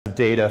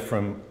data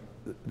from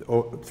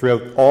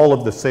throughout all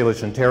of the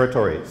Salishan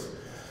territories.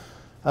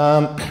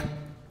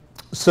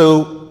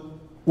 So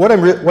what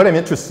I'm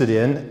interested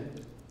in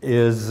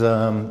is,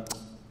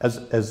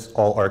 as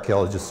all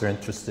archaeologists are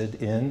interested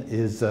in,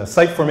 is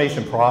site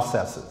formation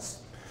processes.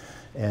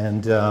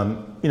 And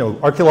you know,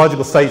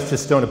 archaeological sites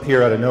just don't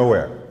appear out of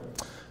nowhere.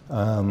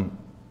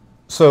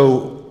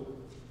 So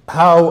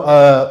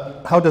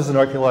how does an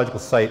archaeological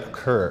site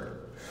occur?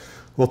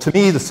 Well, to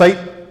me, the site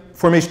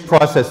formation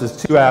process has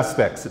two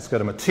aspects. It's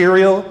got a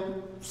material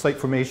site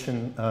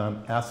formation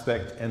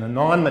aspect and a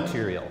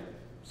non-material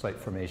site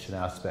formation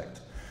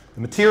aspect.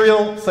 The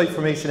material site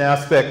formation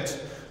aspect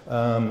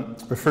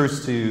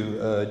refers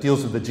to,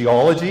 deals with the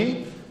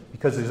geology,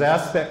 because there's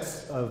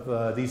aspects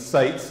of these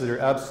sites that are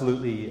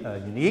absolutely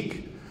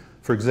unique.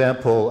 For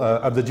example,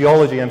 of the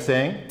geology I'm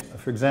saying,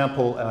 for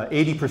example,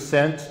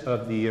 80%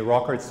 of the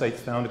rock art sites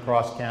found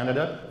across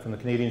Canada, from the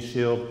Canadian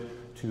Shield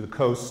to the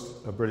coast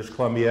of British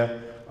Columbia,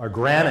 are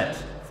granite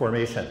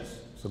formations.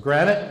 So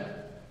granite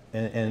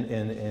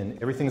and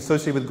everything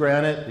associated with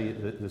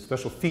granite, the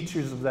special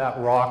features of that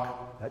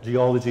rock, that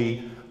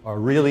geology, are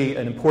really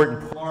an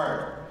important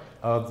part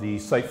of the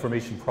site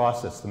formation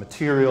process, the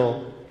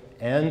material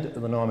and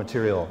the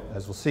non-material,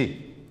 as we'll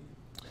see.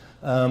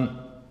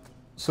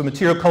 So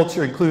material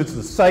culture includes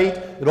the site,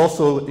 it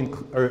also,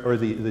 or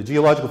the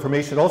geological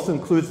formation, it also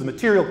includes the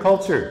material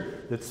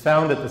culture that's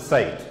found at the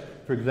site.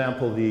 For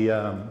example,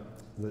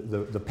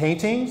 the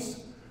paintings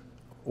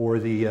or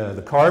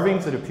the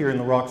carvings that appear in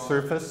the rock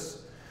surface,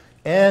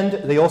 and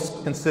they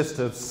also consist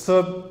of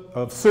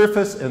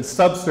surface and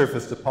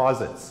subsurface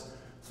deposits.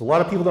 So a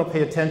lot of people don't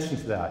pay attention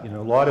to that. You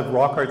know, a lot of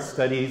rock art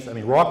studies, I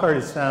mean, rock art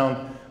is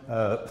found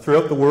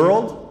throughout the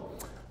world,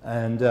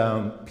 and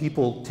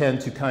people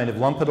tend to kind of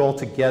lump it all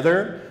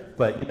together.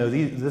 But you know,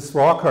 this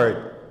rock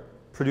art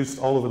produced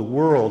all over the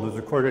world was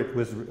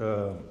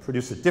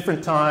produced at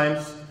different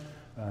times,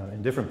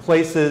 in different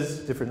places,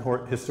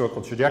 different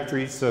historical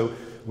trajectories. So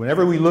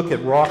whenever we look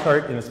at rock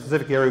art in a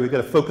specific area, we've got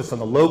to focus on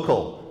the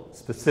local,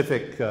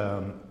 specific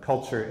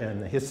culture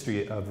and the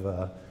history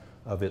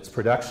of its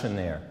production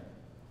there.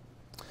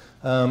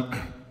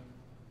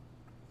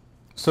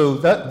 So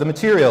the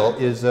material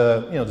is, you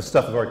know, the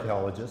stuff of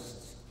archaeologists.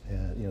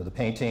 You know, the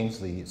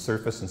paintings, the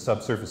surface and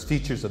subsurface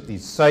features of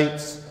these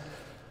sites.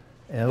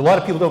 And a lot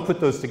of people don't put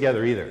those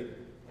together either.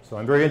 So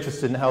I'm very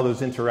interested in how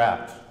those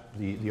interact,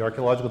 the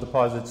archaeological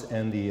deposits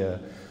and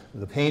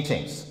the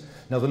paintings.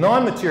 Now, the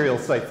non-material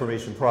site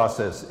formation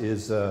process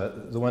is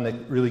the one that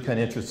really kind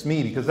of interests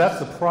me, because that's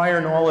the prior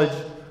knowledge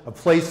of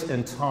place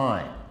and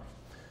time.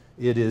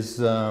 It is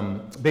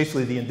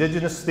basically the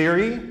indigenous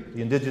theory,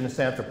 the indigenous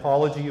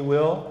anthropology, you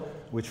will,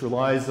 which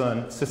relies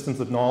on systems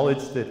of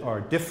knowledge that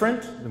are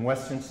different than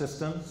Western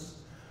systems.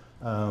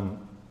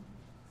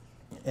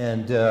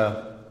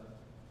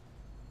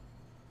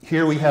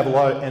 Here we have a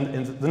lot of,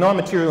 and the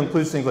non-material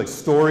includes things like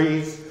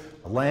stories,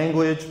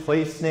 language,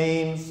 place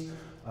names,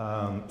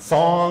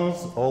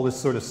 songs, all this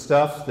sort of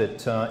stuff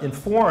that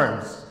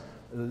informs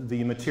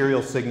the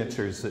material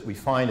signatures that we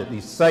find at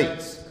these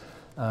sites.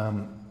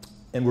 And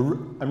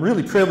I'm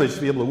really privileged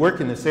to be able to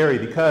work in this area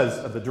because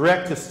of the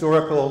direct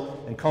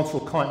historical and cultural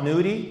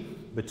continuity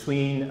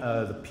between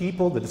the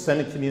people, the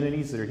descendant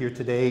communities that are here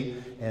today,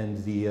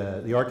 and the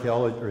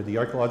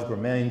archaeological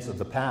remains of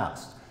the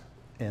past.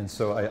 And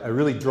so I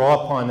really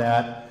draw upon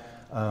that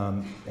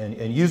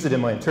and use it in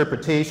my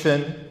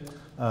interpretation.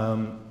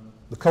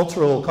 The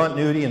cultural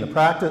continuity and the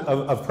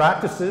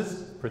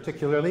practices,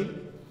 particularly,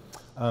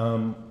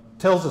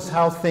 tells us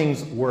how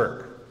things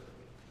work.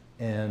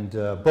 And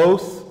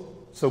both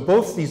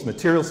these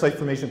material site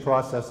formation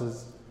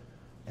processes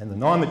and the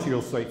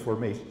non-material site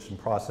formation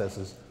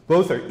processes,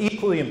 both are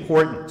equally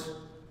important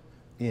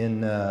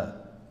in the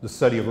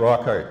study of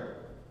rock art.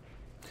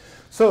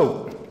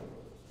 So,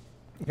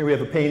 here we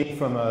have a painting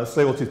from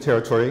Tsleil-Waututh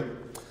territory.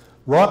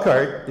 Rock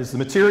art is the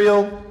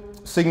material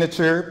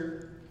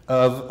signature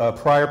of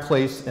prior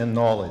place and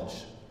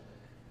knowledge,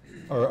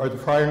 or the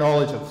prior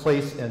knowledge of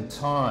place and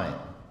time,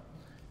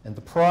 and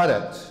the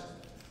product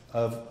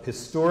of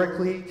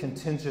historically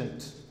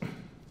contingent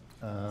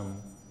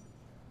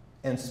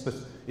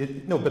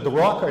but the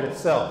rock art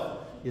itself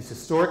is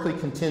historically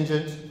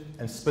contingent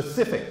and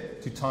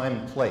specific to time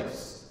and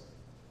place.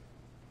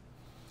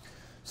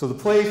 So the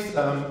place,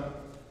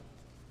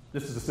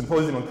 this is a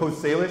symposium on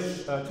Coast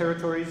Salish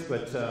territories,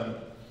 but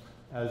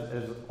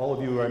as all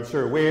of you are, I'm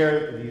sure,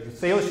 aware, the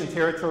Salishan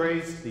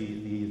territories, the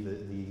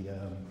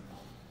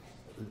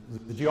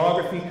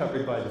geography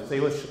covered by the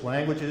Salish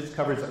languages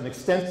covers an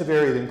extensive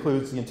area that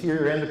includes the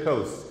interior and the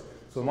coast.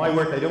 So in my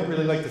work, I don't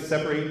really like to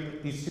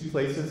separate these two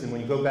places, and when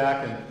you go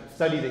back and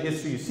study the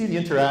history, you see the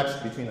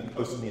interaction between the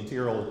coast and the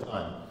interior all the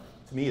time.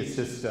 To me, it's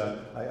just,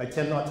 I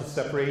tend not to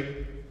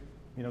separate,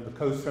 you know, the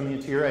coast from the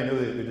interior. I know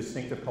that there are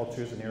distinctive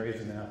cultures and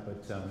areas in that,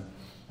 but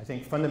I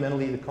think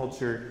fundamentally the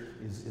culture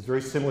is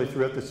very similar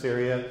throughout this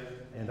area,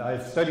 and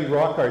I've studied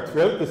rock art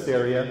throughout this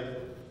area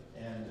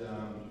and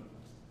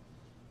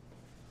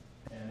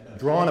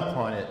drawn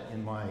upon it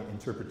in my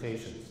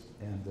interpretations.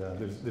 And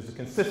there's a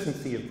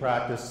consistency of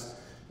practice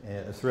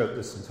throughout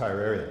this entire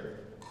area.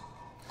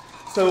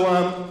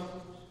 So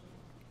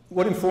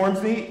what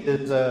informs me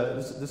is,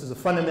 this is a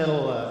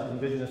fundamental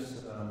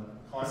indigenous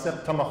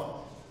concept, tamach.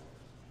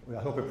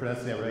 I hope I'm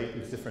pronouncing that right.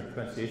 There's different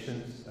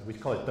pronunciations. We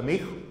call it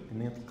tamich in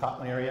the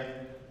Intel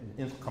area,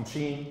 in Intel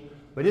Kamshin.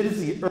 But it is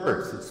the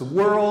earth. It's the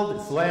world,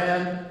 it's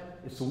land,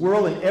 it's the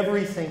world and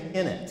everything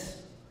in it.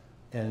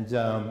 And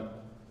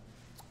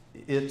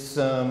it's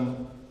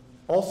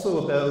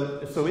also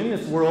about, so in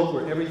this world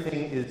where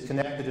everything is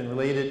connected and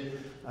related,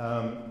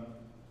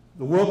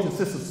 the world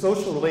consists of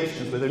social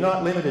relations, but they're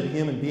not limited to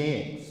human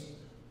beings.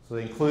 So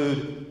they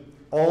include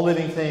all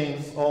living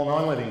things, all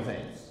non-living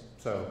things.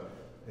 So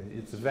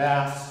it's a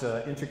vast,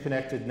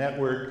 interconnected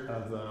network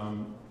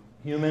of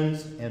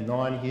humans and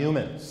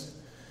non-humans,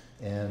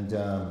 and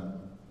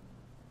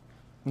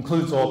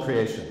includes all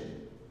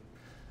creation.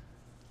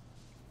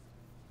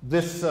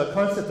 This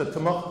concept of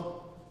tamach,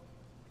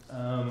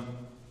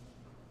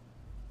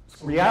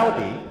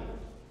 reality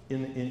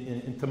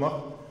in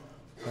tamach,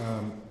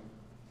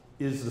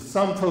 is the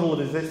sum total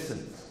of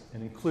existence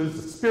and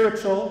includes the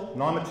spiritual,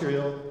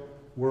 non-material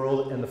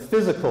world and the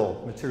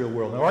physical material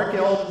world. Now,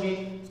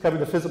 archaeology has covered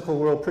the physical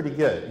world pretty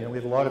good. You know, we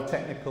have a lot of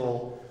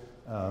technical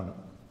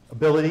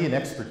ability and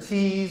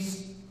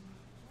expertise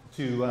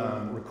to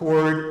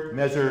record,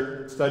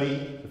 measure,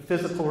 study the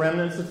physical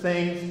remnants of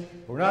things.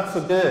 But we're not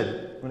so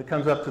good when it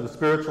comes up to the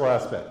spiritual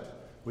aspect,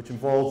 which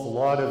involves a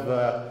lot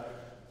of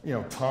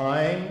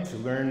time to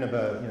learn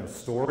about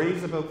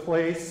stories about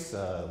place.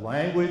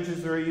 Language is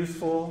very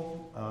useful.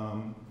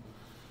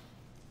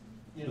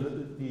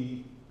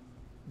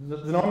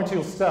 The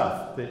non-material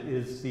stuff that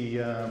is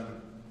the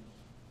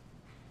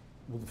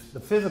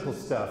physical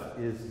stuff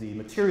is the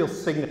material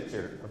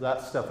signature of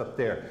that stuff up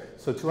there.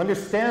 So to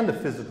understand the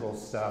physical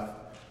stuff,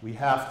 we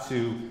have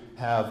to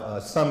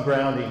have some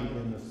grounding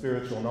in the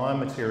spiritual,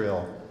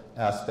 non-material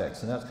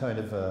aspects, and that's kind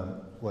of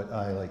what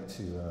I like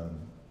to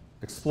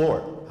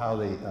explore, how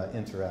they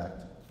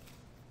interact.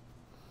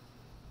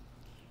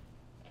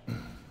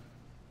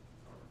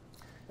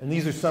 And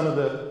these are some of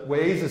the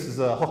ways. This is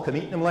a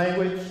Hokanitnam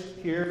language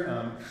here.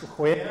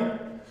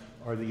 Shukhuem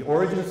are the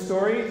origin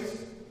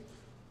stories.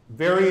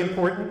 Very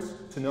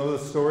important to know the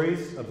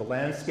stories of the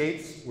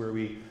landscapes where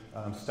we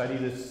study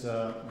this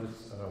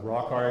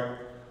rock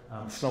art.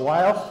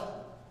 Shnawayach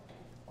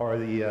are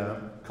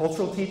the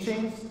cultural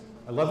teachings.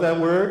 I love that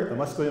word. The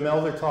Musqueam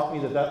elder taught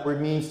me that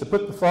word means to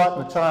put the thought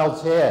in the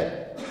child's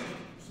head.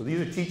 So these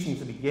are teachings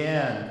that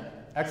began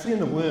actually in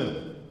the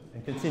womb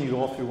and continued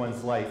all through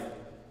one's life.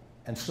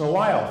 And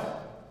Shnawayach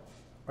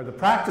are the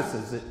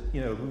practices that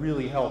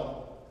really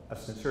help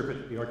us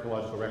interpret the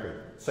archaeological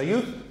record.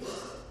 Sayuth,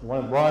 the one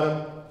at the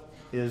bottom,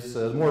 is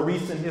more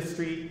recent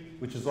history,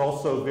 which is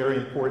also very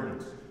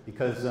important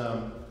because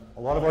a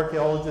lot of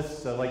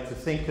archaeologists like to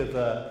think of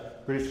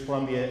British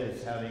Columbia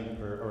as having,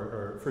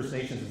 or First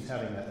Nations as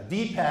having a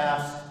deep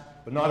past,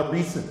 but not a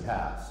recent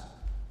past.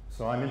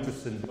 So I'm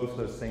interested in both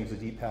those things, the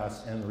deep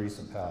past and the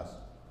recent past.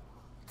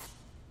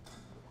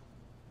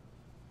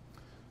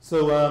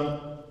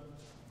 So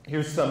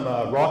here's some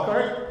rock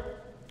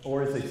art,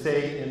 or as they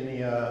say in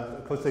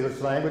the Coast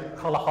Salish language,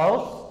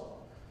 kalahals.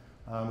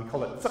 We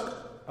call it tsuk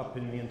up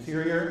in the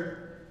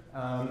interior.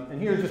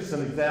 And here are just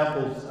some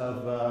examples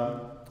of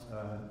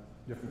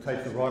different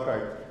types of rock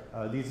art.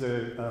 These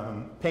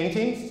are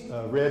paintings,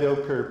 red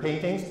ochre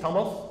paintings,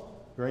 tamils,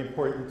 very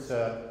important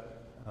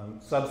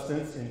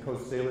substance in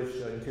Coast Salish,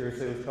 interior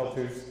Salish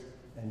cultures,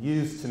 and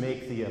used to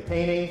make the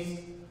paintings.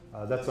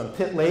 That's on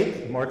Pitt Lake.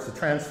 It marks the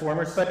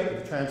transformer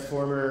site. The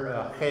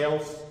transformer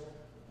Hales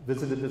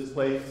visited this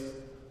place.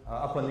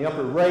 Up on the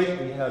upper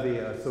right, we have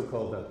a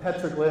so-called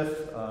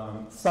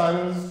petroglyph,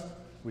 Suns,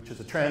 which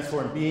is a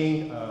transformed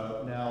being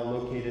now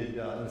located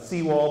on the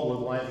seawall below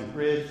the Lansing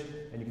Bridge.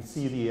 And you can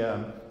see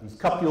these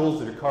cupules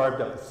that are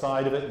carved up the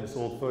side of it in this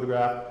old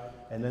photograph.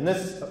 And then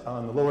this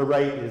on the lower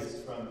right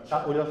is from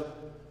Chatwilla.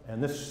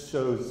 And this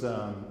shows,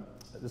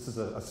 this is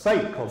a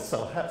site called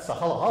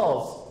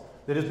Sahalahals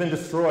that has been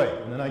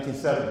destroyed in the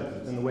 1970s. It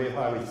was in the way of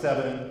Highway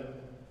 7,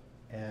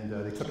 and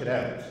they took it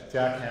out,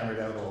 jackhammered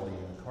out all the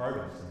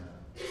carvings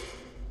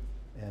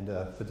in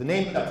there. But the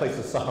name of that place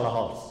is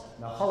Sahalahals.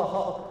 Now,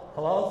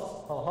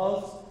 Halahals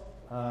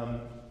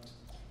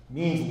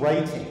means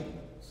writing.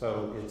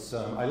 So it's,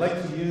 I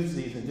like to use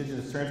these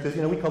indigenous terms because,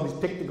 we call these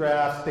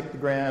pictographs,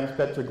 pictograms,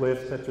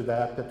 petroglyphs, petra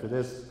that, petra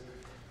this.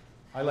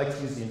 I like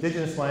to use the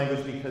indigenous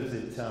language because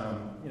it,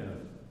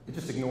 it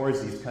just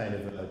ignores these kind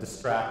of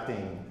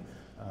distracting,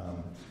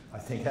 I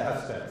think,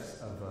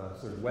 aspects of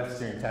sort of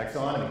Western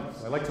taxonomy.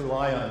 So I like to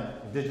rely on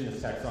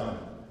indigenous taxonomy.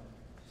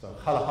 So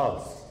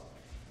halahals.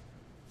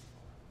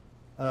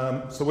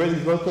 So where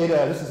these located?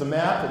 This is a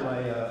map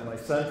that my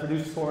son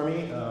produced for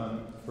me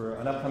for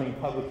an upcoming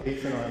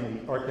publication on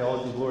the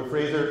archaeology of Lower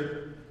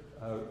Fraser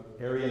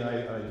area,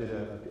 and I did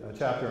a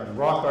chapter on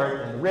rock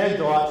art. And the red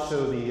dots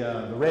show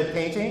the red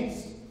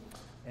paintings,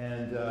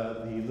 and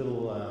the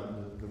little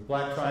the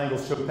black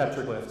triangles show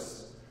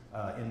petroglyphs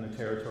in the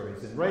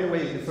territories. And right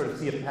away you can sort of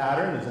see a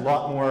pattern. There's a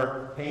lot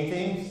more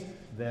paintings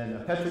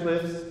than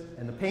petroglyphs,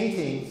 and the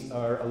paintings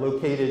are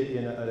located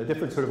in a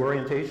different sort of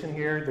orientation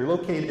here. They're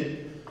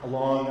located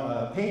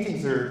along,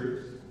 paintings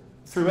are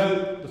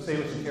throughout the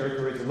Salish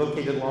territories, are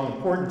located along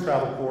important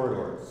travel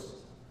corridors.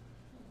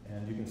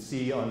 And you can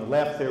see on the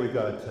left there we've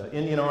got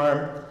Indian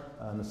Arm,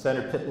 on the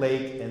center Pitt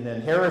Lake, and then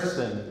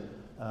Harrison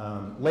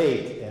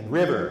Lake and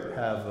River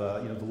have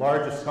the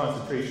largest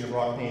concentration of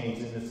rock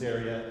paintings in this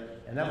area.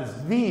 And that was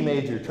the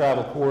major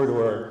travel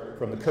corridor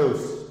from the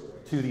coast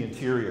to the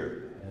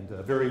interior, and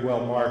very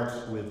well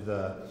marked with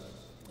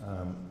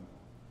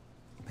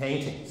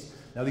paintings.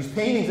 Now these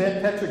paintings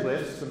and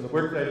petroglyphs, from the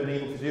work that I've been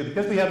able to do,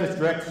 because we have this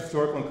direct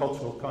historical and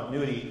cultural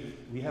continuity,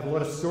 we have a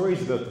lot of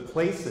stories about the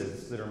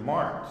places that are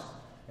marked.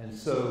 And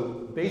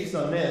so based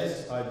on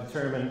this, I've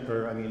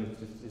determined,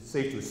 it's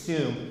safe to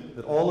assume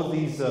that all of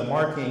these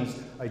markings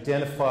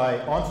identify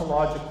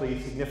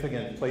ontologically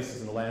significant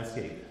places in the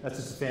landscape. That's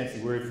just a fancy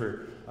word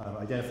for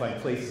identifying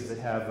places that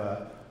have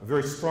a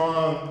very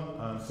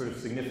strong sort of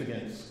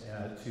significance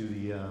to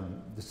the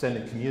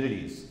descendant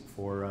communities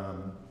for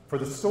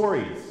the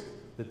stories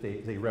that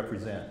they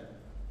represent.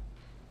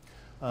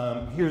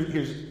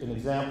 Here's an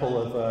example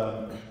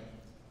of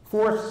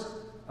forest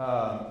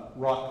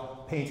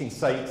rock painting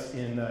sites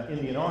in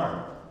Indian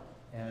Arm.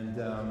 And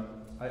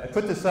I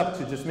put this up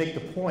to just make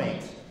the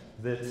point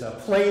that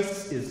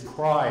place is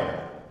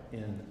prior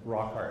in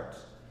rock art.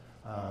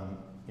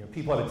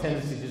 People have a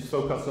tendency to just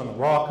focus on the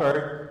rock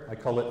art. I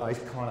call it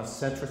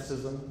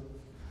iconocentrism.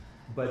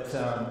 But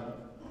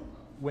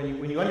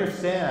when you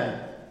understand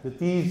that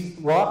these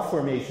rock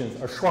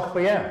formations are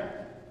Shwachbayam,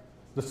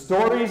 the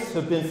stories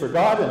have been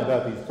forgotten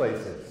about these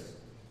places.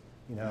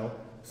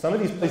 Some of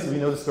these places we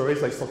know the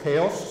stories, like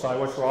Slakaos,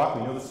 Siwash Rock,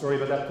 we know the story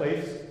about that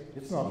place.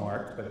 It's not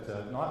marked,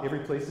 but not every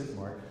place is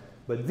marked.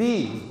 But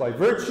these, by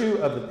virtue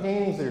of the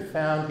paintings that are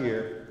found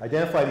here,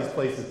 identify these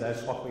places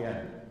as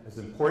Shwachbayam, as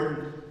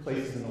important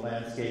places in the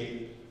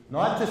landscape.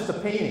 Not just the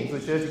paintings,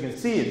 which as you can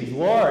see, these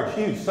large,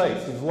 huge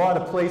sites, there's a lot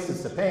of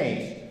places to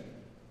paint.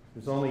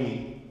 There's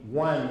only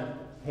one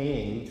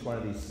painting in each one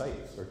of these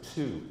sites, or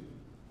two.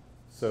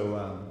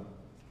 So,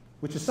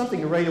 which is something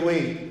that right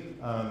away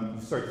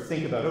you start to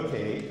think about,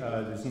 okay,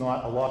 there's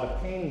not a lot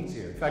of paintings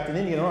here. In fact, in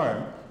Indian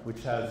Arm,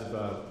 which has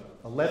about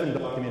 11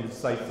 documented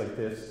sites like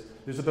this,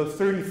 there's about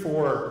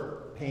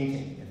 34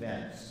 painting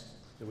events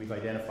that we've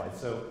identified.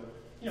 So,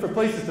 for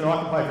places that have been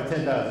occupied for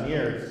 10,000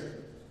 years,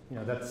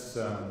 that's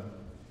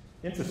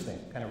interesting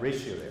kind of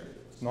ratio there.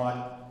 It's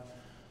not,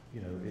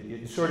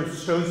 it sort of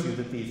shows you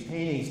that these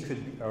paintings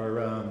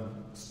are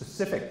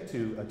specific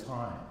to a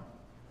time.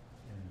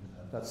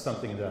 And that's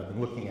something that I've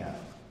been looking at.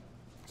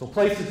 So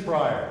places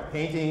prior,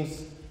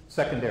 paintings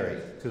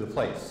secondary to the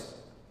place.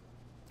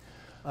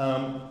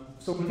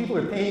 So when people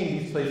are painting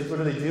these places, what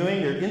are they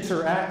doing? They're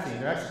interacting,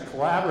 they're actually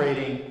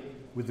collaborating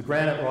with the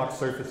granite rock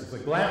surfaces.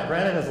 Like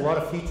granite has a lot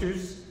of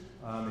features.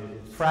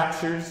 It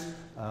fractures,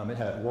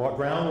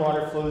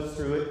 groundwater flows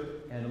through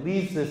it, and it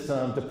leaves this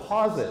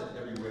deposit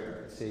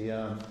everywhere. It's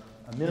a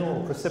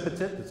mineral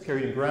precipitate that's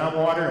carried in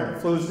groundwater and it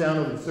flows down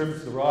over the surface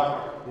of the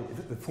rock.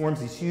 It forms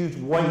these huge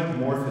white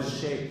amorphous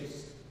shapes.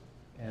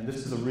 And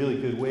this is a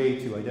really good way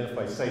to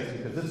identify sites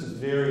because this is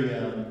very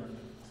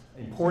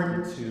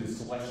important to the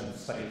selection of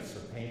sites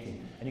for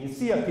painting. And you can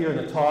see up here in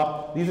the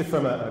top, these are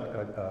from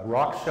a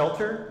rock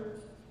shelter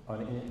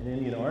in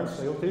Indian Arm,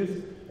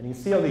 Tsleil-Waututh. And you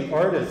can see how the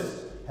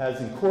artist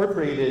has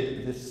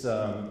incorporated this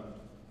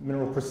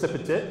mineral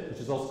precipitate, which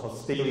is also called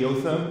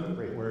steliothem,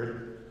 great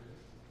word,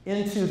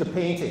 into the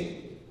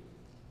painting.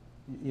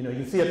 You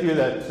can see up here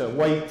that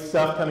white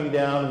stuff coming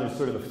down, and there's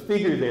sort of a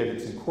figure there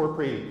that's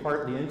incorporated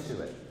partly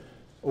into it.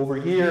 Over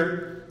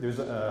here, there's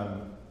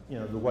the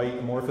white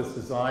amorphous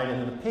design,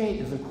 and then the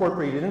paint is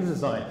incorporated into the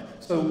design.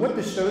 So what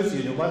this shows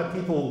you, a lot of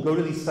people go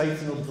to these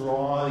sites and they'll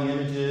draw the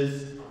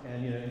images,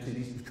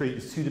 and create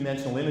these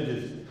two-dimensional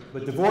images.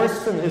 But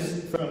divorced from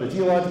the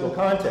geological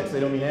context, they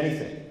don't mean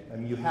anything. I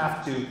mean, you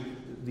have to,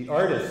 the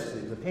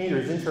artist, the painter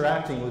is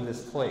interacting with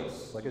this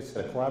place. Like I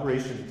said, a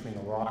collaboration between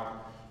the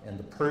rock and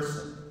the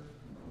person.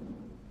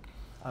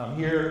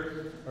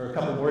 Here are a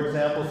couple more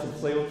examples from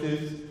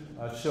Tsleil-Waututh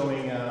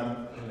showing,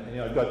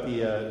 I've got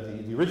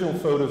the original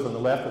photos on the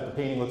left, what the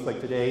painting looks like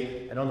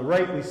today, and on the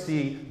right we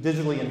see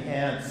digitally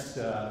enhanced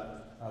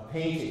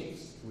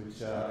paintings,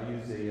 which I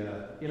use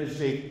a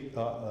ImageJ,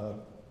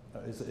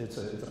 it's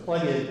a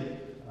plugin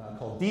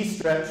called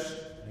D-Stretch.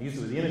 I use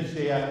it with the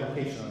ImageJ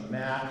application on the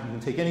Mac. You can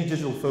take any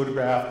digital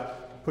photograph,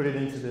 put it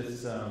into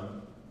this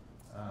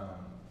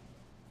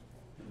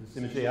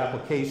ImageJ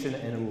application,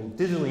 and it will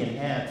digitally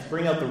enhance,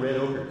 bring out the red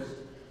ochres.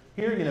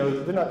 Here,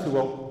 they're not too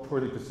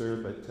poorly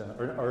preserved,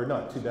 but or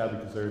not too badly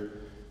preserved,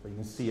 but you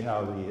can see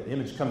how the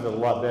image comes out a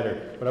lot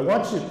better. But I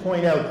want you to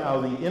point out how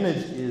the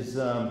image is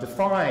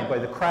defined by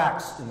the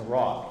cracks in the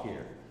rock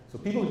here. So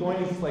people are going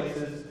to these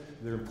places,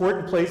 they're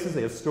important places,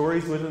 they have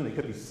stories with them, they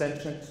could be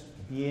sentient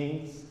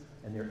beings,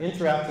 and they're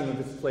interacting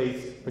with this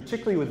place,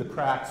 particularly with the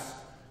cracks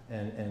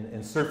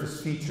and surface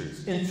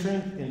features,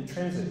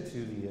 intrinsic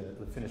to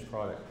the finished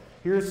product.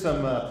 Here's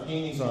some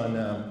paintings on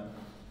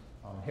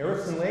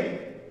Harrison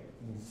Lake.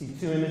 You can see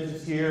two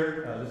images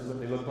here. This is what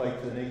they look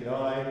like to the naked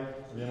eye.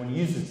 And then when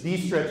you use this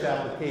D-stretch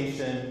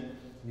application,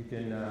 you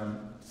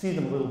can see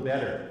them a little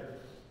better.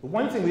 But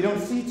one thing we don't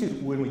see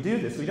when we do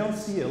this, we don't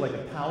see like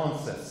a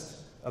palimpsest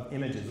of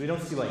images. We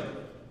don't see like,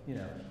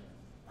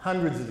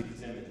 hundreds of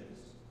these images,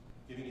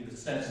 giving you the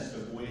sense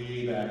of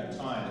way back in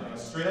time. In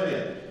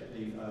Australia,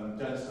 they've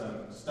done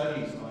some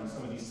studies on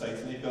some of these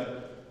sites, and they've got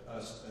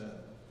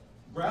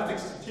graphic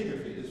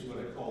stratigraphy, is what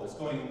I call it. It's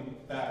going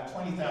back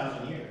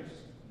 20,000 years.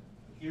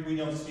 Here we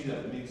don't see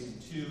that. We maybe see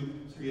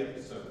 2-3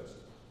 episodes.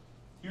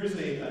 Here's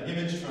an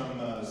image from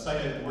a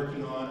site I've been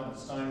working on in the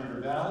Stein River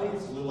Valley.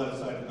 It's a little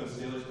outside of Coast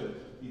Salish,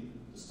 but the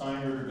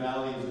Stein River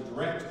Valley is a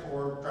direct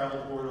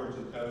travel corridor to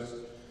the coast.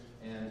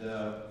 And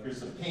here's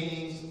some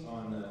paintings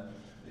on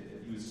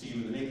you would see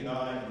with the naked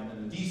eye, and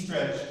then the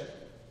D-stretch,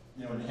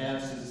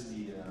 enhances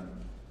the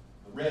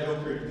red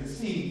ochre. You can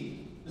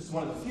see this is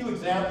one of the few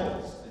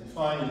examples that you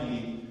find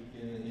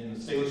in the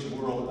Salish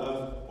world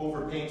of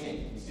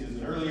overpainting. You see there's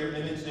an earlier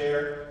image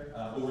there,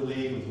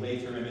 overlaid with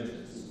later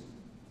images.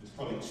 There's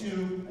probably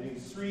 2, I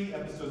think 3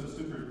 episodes of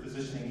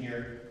superpositioning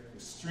here.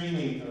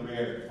 Extremely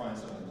rare to find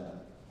something like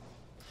that.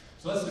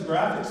 So that's the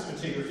graphic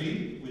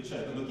stratigraphy, which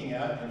I've been looking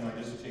at in my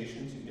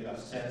dissertation to get a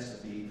sense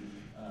of the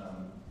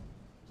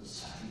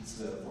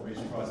site's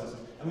formation process.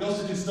 And we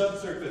also do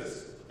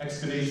subsurface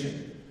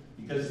excavation,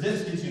 because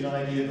this gives you an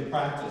idea of the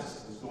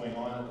practice that's going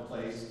on at the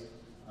place.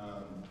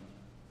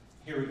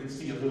 Here we can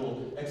see a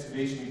little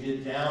excavation we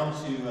did down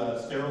to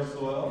sterile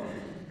soil.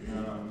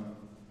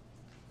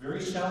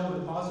 Very shallow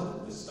deposit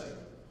at this site.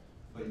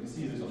 But you can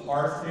see there's a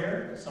hearth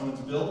there that someone's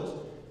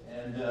built,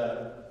 and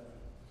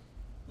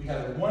we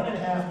have a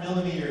 1.5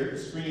 millimeter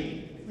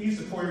screen. If we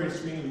used a 1/4 inch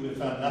screen, we would have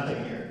found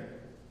nothing here.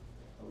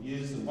 But we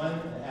used the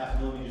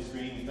 1.5 millimeter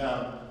screen. We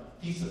found a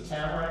piece of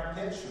tamarack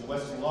pitch from the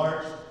Western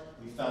Larch.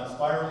 We found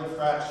spirally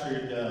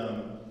fractured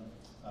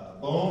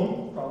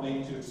bone,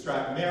 probably to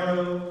extract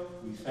marrow.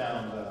 We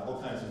found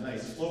all kinds of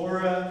nice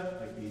flora,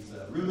 like these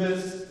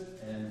rubus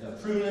and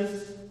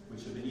prunus,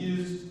 which have been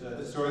used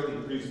historically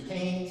to produce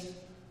paint.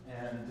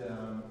 And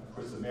of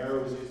course, the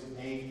marrow was used to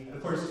paint. And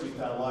of course, we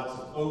found lots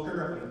of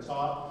ochre up at the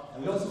top.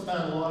 And we also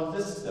found a lot of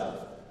this stuff,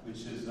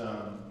 which is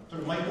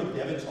sort of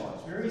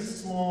microdebutants, very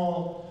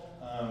small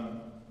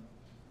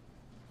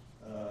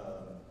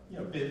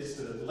bits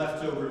of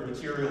leftover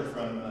material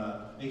from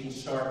making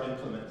sharp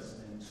implements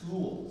and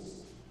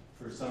tools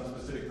for some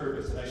specific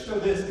purpose. And I show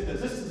this because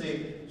this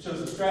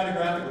shows a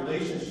stratigraphic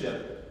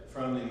relationship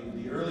from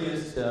the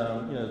earliest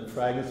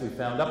fragments we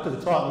found up to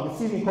the top. You can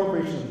see the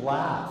incorporation of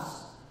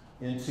glass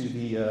into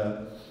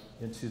the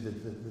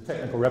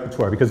technical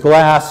repertoire, because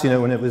glass,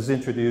 when it was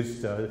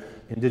introduced,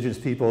 indigenous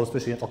people,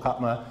 especially in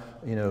Tlaxcala,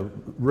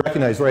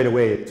 recognized right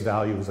away its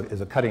value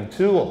as a cutting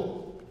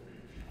tool.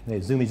 Okay,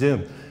 zoomy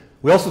zoom.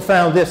 We also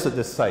found this at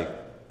this site,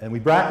 and we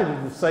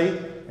bracketed the site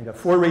and got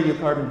 4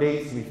 radiocarbon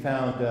dates. We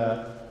found,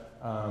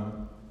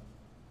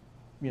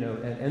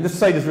 and this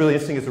site is really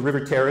interesting. It's a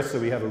river terrace, so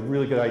we have a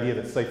really good idea of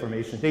its site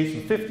formation. Dates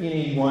from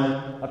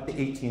 1581 up to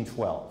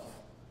 1812.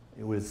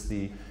 It was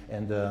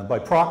by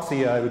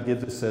proxy, I would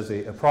give this as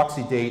a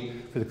proxy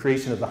date for the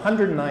creation of the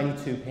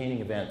 192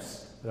 painting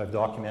events that I've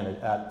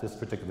documented at this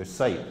particular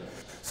site.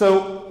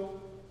 So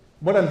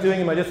what I'm doing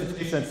in my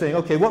dissertation, I'm saying,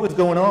 okay, what was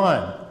going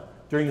on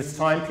during this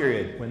time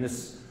period when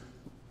this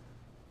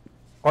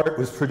art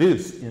was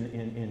produced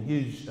in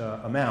huge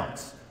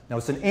amounts? Now,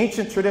 it's an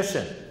ancient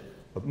tradition,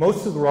 but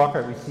most of the rock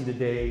art we see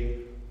today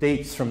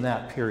dates from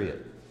that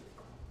period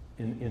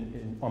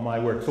on my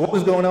work. So what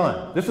was going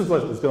on? This is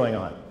what was going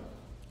on.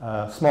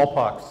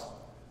 Smallpox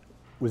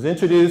was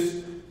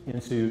introduced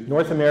into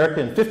North America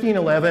in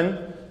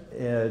 1511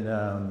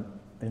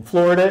 in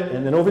Florida,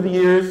 and then over the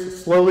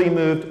years slowly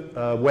moved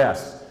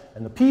west.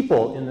 And the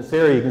people in this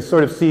area, you can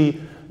sort of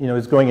see,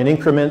 is going in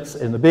increments.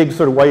 In the big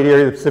sort of white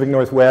area of the Pacific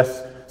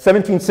Northwest,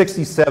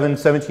 1767,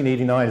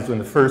 1789 is when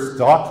the first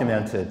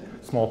documented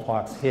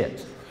smallpox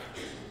hit.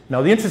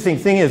 Now, the interesting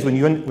thing is, when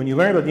you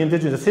learn about the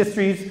indigenous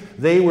histories,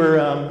 they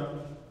were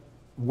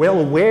well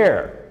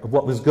aware of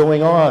what was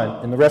going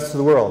on in the rest of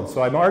the world.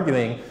 So I'm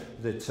arguing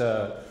that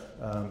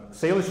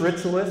Salish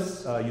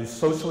ritualists used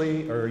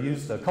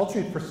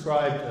culturally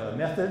prescribed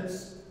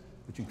methods,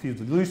 which include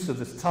the use of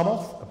this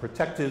tumult, a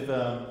protective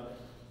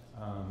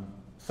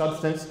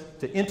substance,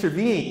 to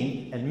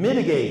intervene and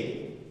mitigate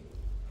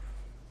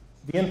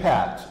the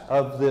impact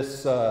of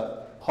this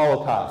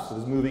Holocaust that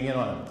was moving in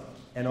on them.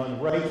 And on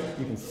the right,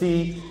 you can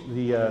see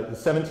the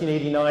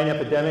 1789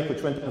 epidemic,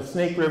 which went down the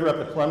Snake River up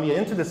to Columbia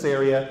into this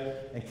area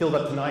and killed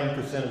up to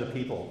 9% of the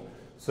people.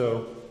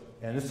 So,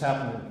 and this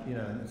happened,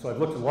 and so I've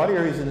looked at a lot of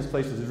areas in this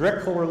place. There's a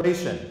direct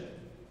correlation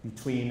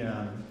between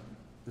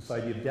this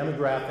idea of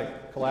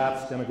demographic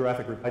collapse,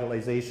 demographic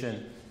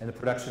revitalization, and the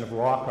production of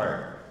rock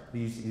art.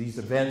 These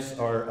events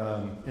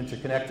are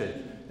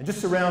interconnected. And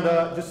just to round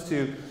up,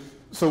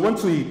 so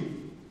once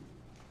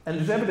and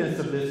there's evidence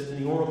of this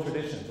in the oral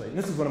traditions. Right? And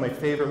this is one of my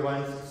favorite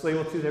ones.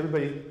 Tsleil-Waututh,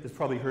 everybody has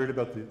probably heard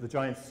about the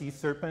giant sea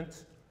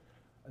serpent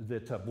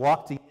that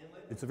blocked the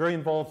inlet. It's a very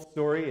involved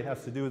story. It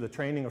has to do with the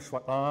training of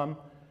Shwakam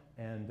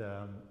and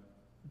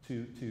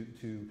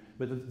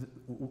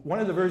one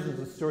of the versions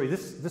of the story,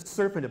 this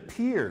serpent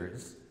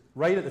appears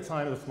right at the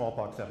time of the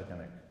smallpox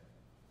epidemic.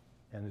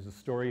 And there's a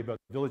story about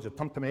the village of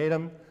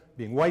Pumptomatum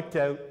being wiped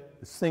out.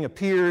 This thing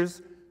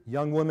appears,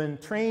 young woman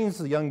trains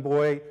the young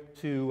boy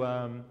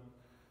to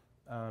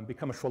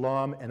become a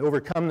shalom and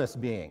overcome this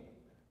being.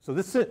 So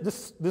this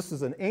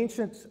is an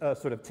ancient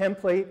sort of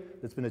template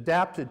that's been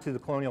adapted to the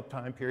colonial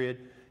time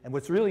period. And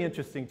what's really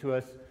interesting to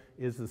us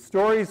is the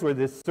stories where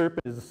this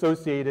serpent is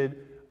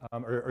associated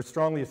or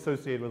strongly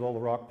associated with all the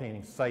rock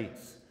painting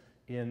sites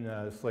in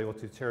the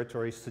Tsleil-Waututh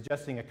territory,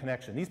 suggesting a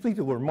connection. These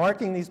people were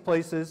marking these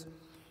places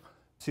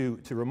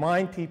to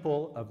remind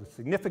people of the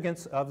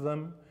significance of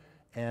them.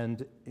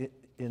 And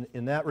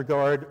in that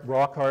regard,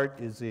 rock art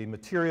is a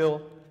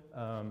material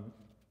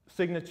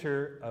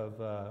signature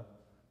of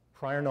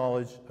prior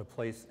knowledge of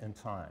place and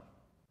time.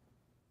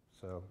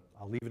 So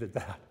I'll leave it at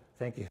that.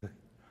 Thank you.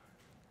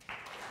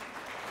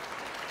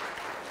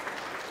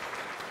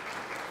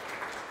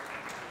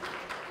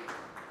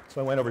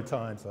 So I went over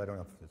time, so I don't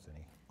know if there's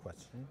any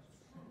questions.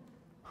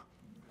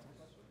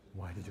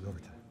 Why did you go over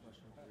time?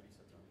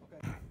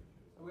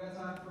 We have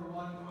time for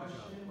one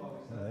question while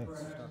we set for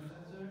our next presenter.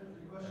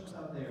 Any questions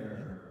out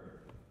there?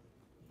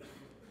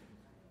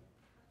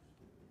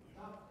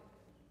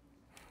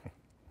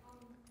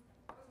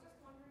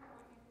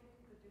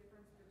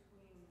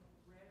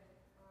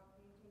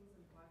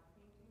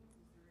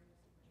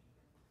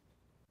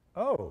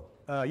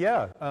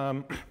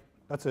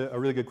 That's a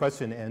really good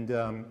question. And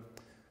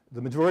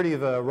the majority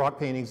of rock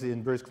paintings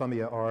in British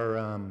Columbia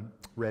are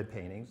red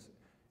paintings.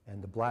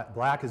 And the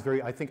black is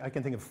very, I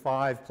can think of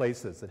 5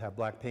 places that have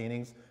black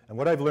paintings. And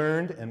what I've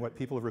learned and what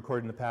people have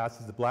recorded in the past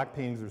is that black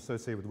paintings are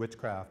associated with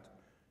witchcraft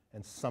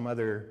and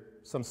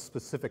some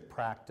specific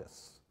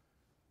practice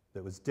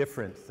that was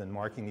different than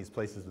marking these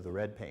places with a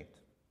red paint.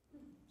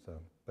 So,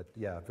 but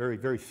yeah, very,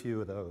 very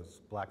few of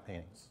those black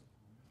paintings.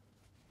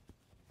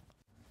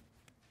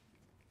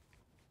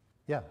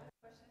 Yeah.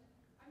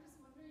 I'm just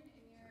wondering,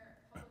 in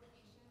your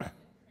publication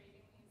and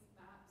creating these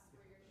maps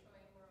where you're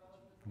showing where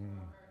all of the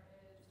rock art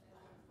is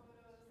and the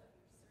photos that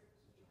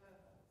you have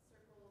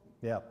circled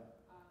Yeah.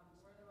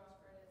 Where the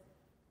rock art is,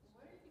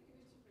 what are you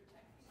doing to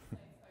protect these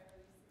sites by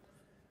releasing this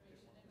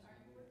information? And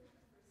are you working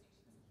with First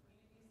Nations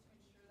communities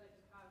to ensure that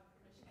you have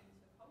permission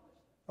to publish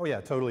them? Oh yeah,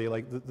 totally.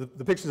 Like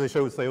the pictures I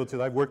showed with Tsleil-Waututh,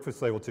 I've worked with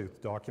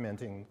Tsleil-Waututh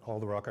documenting all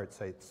the rock art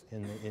sites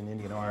in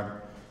Indian Arm,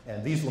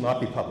 and these will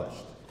not be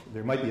published.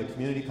 There might be a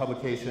community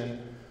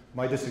publication.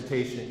 My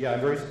dissertation, yeah,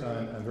 I'm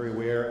very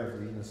aware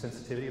of the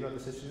sensitivity about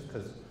this issue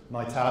because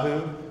my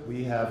Tahu,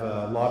 we have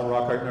a lot of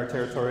rock art in our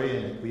territory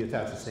and we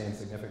attach the same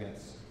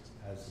significance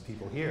as the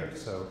people here.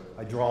 So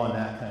I draw on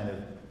that kind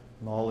of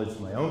knowledge,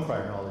 my own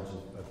prior knowledge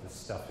of this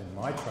stuff in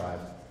my tribe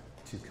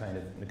to kind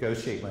of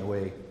negotiate my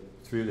way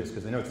through this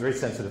because I know it's a very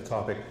sensitive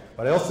topic.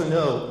 But I also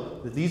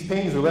know that these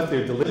paintings were left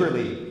there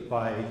deliberately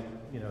by,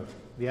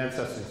 the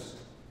ancestors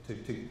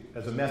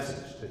as a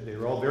message. They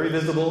were all very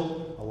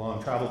visible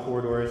along travel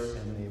corridors,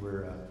 and they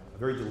were a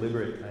very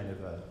deliberate kind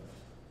of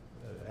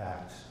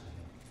act.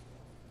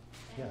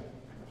 Yeah.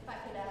 If I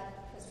could add,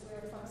 because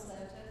we're from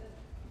Tsleil-Waututh,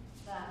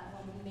 that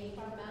when we make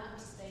our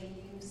maps, they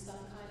use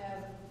some kind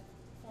of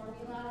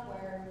formula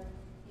where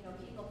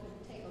people could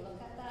take a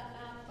look at that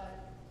map, but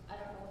I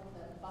don't know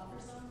the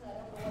buffer zones. I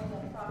don't know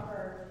what the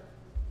proper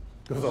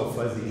Goes all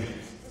fuzzy.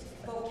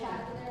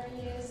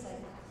 vocabulary is.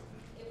 Like,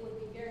 it would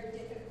be very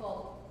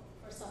difficult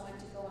for someone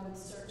to go and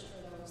search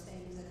for those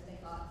things if they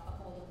got a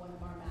hold of one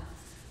of our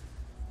maps.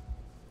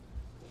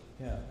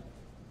 Yeah.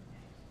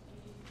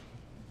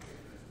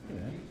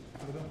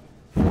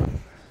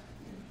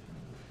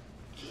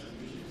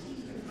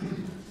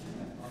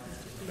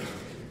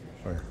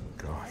 Oh,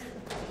 God.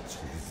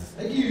 Jesus.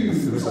 Thank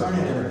you. Sorry,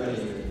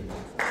 everybody.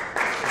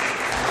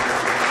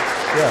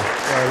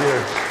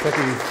 Here. Thank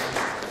you.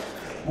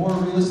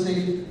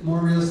 More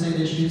real estate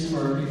issues for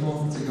our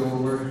people to go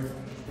over.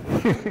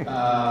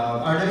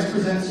 Our next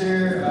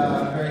presenter,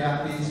 I'm very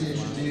happy to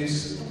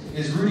introduce,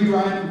 is Rudy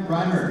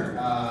Reimer,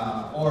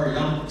 or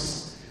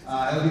Yunks.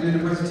 He'll be doing a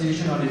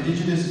presentation on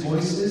Indigenous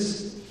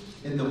voices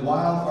in the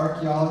Wild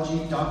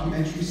Archaeology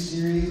documentary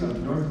series on the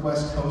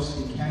Northwest Coast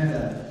in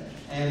Canada.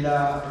 And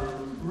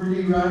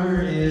Rudy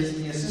Reimer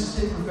is the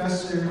assistant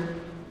professor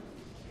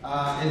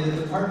in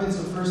the Departments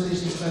of First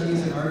Nation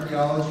Studies and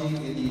Archaeology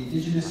in the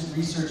Indigenous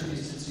Research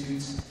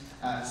Institutes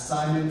at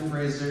Simon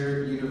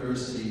Fraser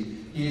University.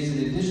 He is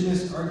an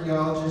Indigenous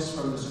archaeologist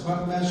from the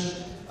Squamish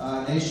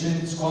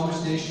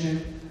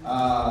Nation,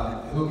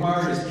 who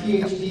acquired his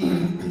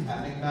PhD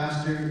at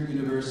McMaster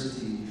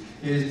University.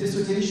 His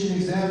dissertation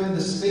examined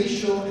the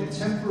spatial and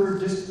temporal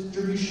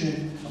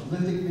distribution of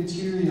lithic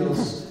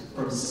materials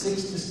from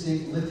 6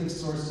 distinct lithic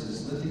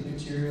sources. Lithic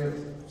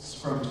materials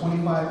from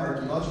 25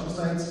 archaeological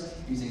sites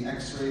using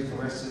X-ray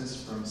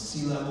fluorescence from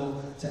sea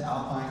level to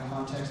alpine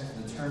context to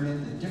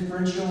determine the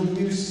differential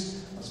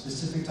use of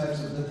specific types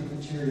of lithic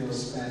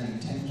materials spanning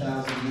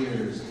 10,000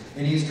 years.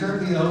 And he is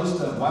currently the host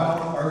of Wild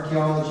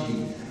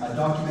Archaeology, a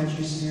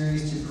documentary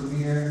series to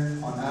premiere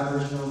on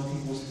Aboriginal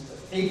Peoples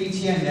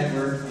APTN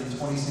Network in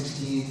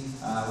 2016.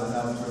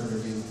 Without further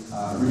ado,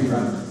 Rudy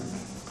Reimer.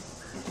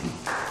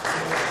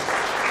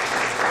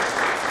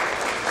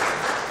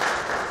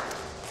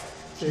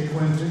 Jake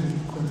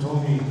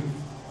Quintomi,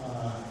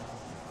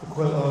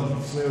 Aquila,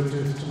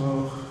 Sleutus,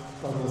 Timo,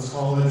 Douglas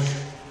College,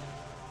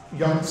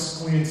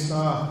 Youngs, Queens,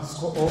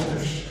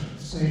 Scottish,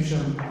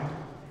 Station,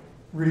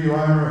 Rudy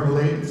Reimer,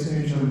 Relate,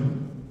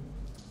 Station,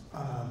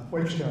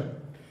 Whitechap.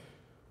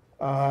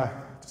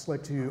 Just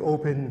like to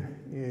open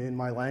in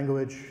my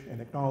language and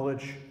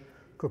acknowledge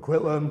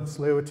Coquitlam,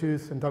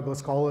 Tsleil-Waututh, and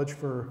Douglas College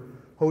for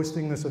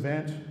hosting this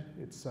event.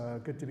 It's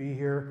good to be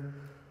here.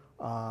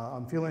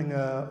 I'm feeling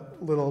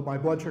my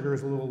blood sugar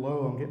is a little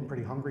low. I'm getting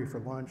pretty hungry for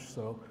lunch,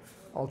 so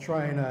I'll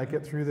try and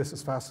get through this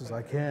as fast as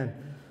I can.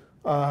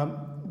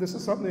 This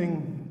is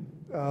something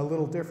a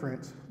little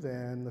different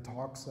than the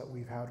talks that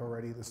we've had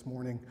already this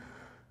morning.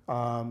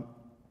 And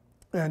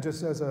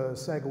just as a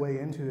segue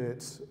into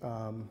it,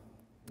 a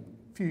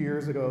few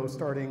years ago,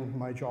 starting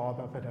my job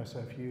up at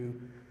SFU,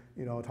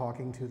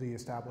 talking to the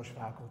established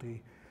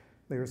faculty,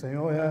 they were saying,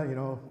 oh yeah,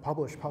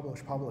 publish. And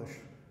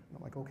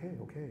I'm like, okay,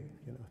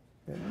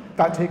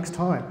 that takes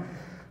time.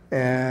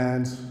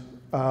 And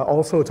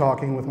also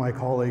talking with my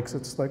colleagues,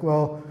 it's like,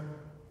 well,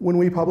 when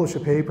we publish a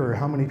paper,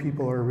 how many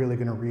people are really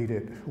going to read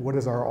it? What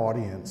is our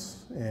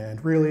audience?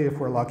 And really, if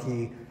we're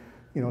lucky,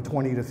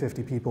 20 to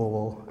 50 people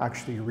will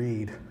actually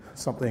read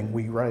something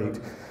we write.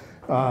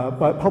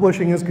 But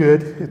publishing is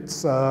good.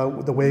 It's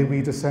the way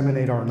we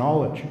disseminate our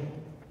knowledge.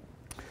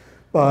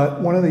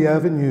 But one of the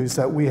avenues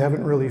that we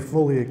haven't really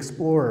fully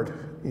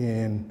explored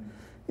in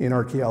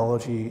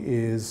archaeology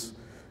is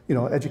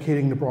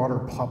educating the broader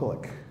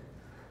public.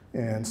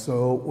 And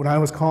so when I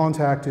was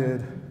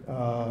contacted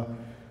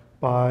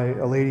by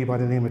a lady by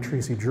the name of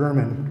Tracy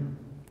German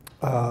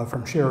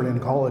from Sheridan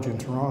College in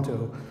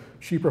Toronto,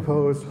 she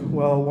proposed,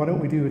 well, why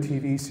don't we do a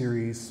TV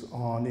series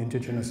on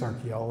Indigenous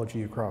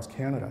archaeology across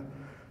Canada?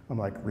 I'm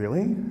like,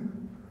 really?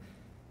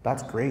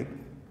 That's great.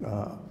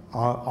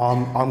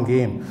 I'm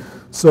game.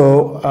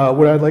 So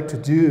what I'd like to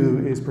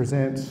do is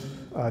present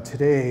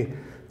today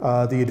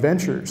the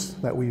adventures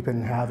that we've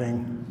been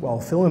having while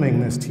filming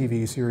this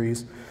TV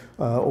series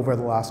over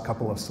the last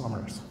couple of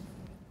summers.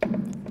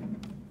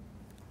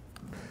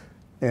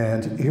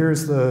 And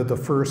here's the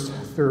first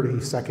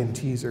 30-second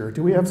teaser.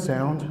 Do we have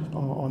sound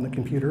on the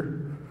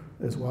computer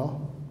as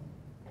well?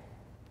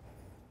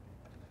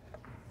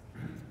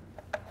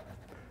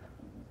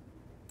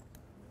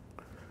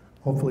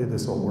 Hopefully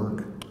this will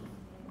work.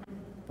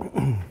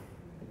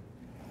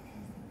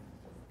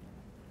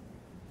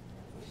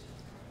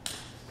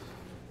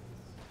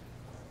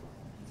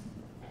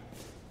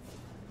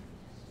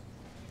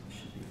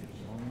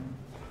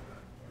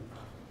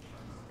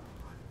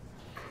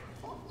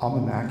 I'm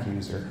a Mac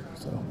user,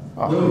 so.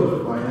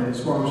 Hello, my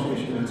Squamish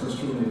Nation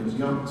ancestral name is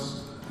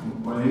Youngs.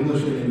 My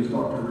English name is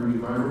Dr. Rudy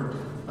Reimer.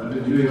 I've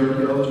been doing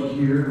archaeology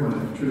here in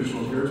my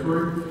traditional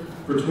territory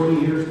for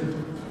 20 years now.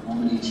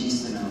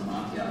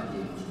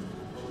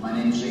 My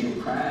name is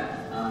Jacob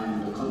Pratt.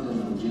 I'm the Lakota of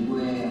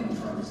Ojibwe. I'm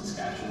from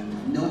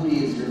Saskatchewan.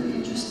 Nobody is really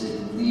interested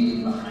in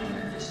leaving behind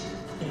their history.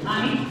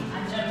 I'm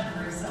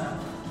Jennifer Russo.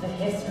 The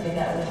history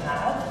that we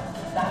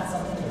have, that's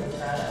something to be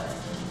proud of.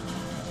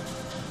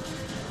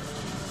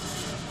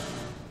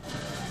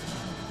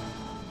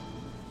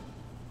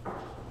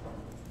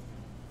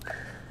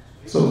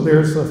 So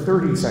there's a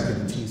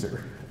 30-second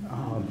teaser.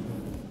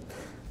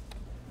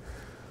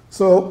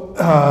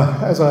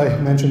 As I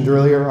mentioned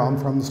earlier, I'm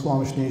from the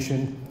Squamish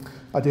Nation.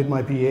 I did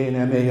my BA and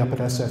MA up at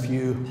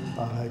SFU.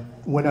 I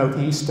went out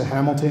east to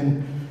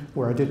Hamilton,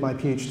 where I did my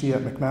PhD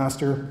at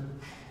McMaster.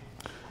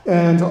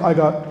 And I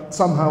got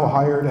somehow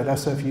hired at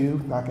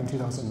SFU back in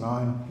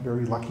 2009.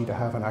 Very lucky to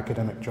have an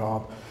academic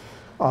job.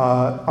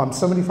 I'm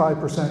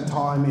 75%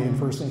 time in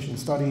First Nation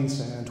studies,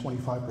 and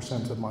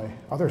 25% of my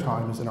other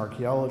time is in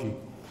archaeology.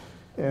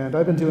 And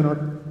I've been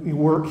doing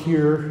work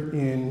here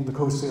in the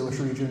Coast Salish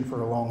region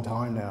for a long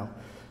time now.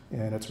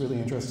 And it's really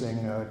interesting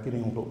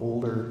getting a little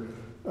older.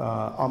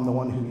 I'm the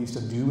one who used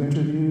to do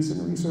interviews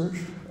and research,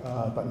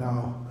 but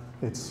now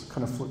it's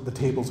kind of the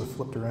tables have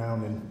flipped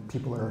around and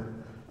people are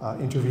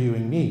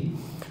interviewing me.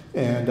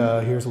 And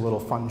here's a little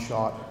fun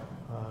shot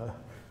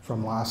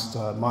from last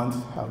month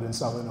out in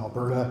southern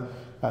Alberta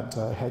at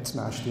Head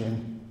Smashed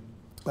In,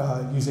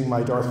 using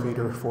my Darth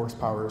Vader force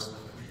powers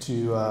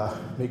to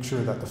make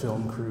sure that the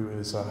film crew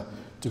is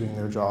doing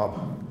their job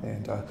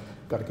and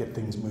got to get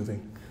things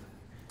moving.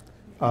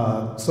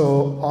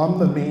 So I'm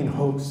the main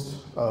host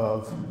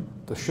of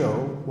the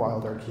show,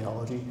 Wild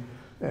Archaeology,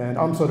 and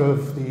I'm sort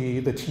of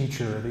the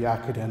teacher, the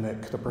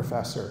academic, the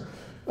professor.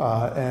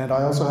 And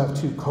I also have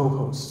two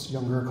co-hosts,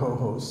 younger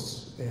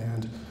co-hosts,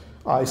 and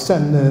I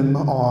send them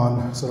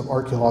on sort of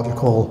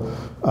archaeological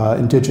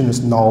Indigenous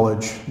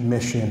knowledge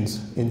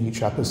missions in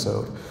each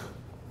episode.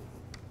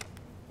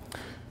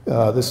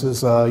 This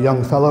is a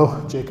young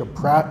fellow, Jacob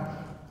Pratt.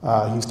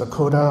 He's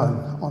Dakota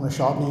and on the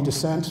Shawnee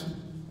descent.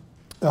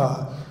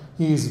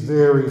 He's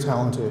very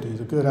talented.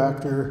 He's a good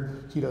actor.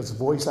 He does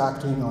voice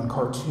acting on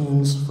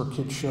cartoons for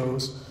kids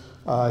shows.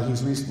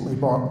 He's recently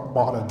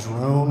bought a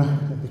drone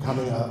and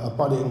becoming a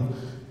budding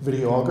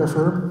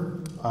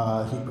videographer.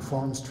 He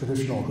performs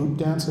traditional hoop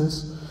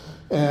dances,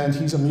 and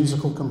he's a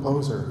musical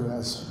composer who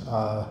has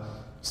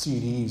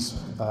CDs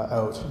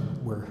out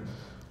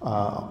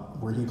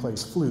where he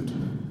plays flute,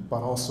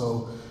 but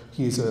also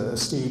he's a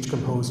stage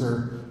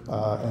composer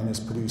and has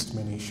produced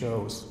many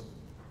shows.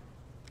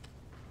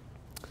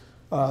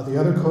 The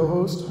other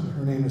co-host,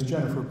 her name is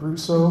Jennifer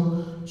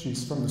Brousseau.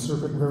 She's from the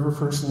Serpent River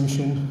First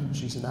Nation.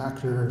 She's an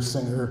actor,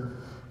 singer,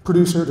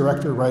 producer,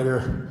 director,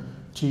 writer,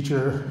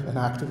 teacher, and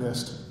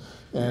activist,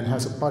 and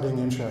has a budding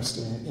interest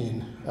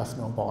in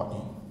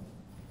ethnobotany.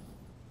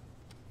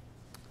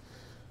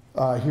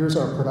 Here's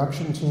our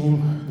production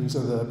team. These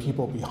are the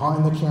people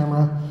behind the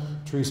camera.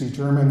 Tracy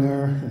German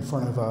there in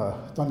front of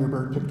a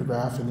Thunderbird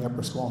pictograph in the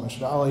Upper Squamish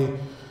Valley.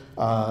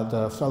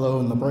 The fellow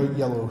in the bright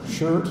yellow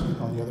shirt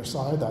on the other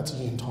side, that's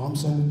Ian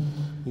Thompson.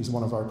 He's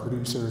one of our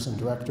producers and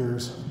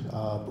directors.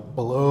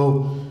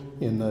 Below,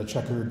 in the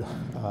checkered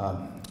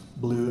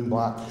blue and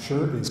black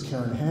shirt, is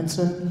Karen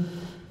Hansen.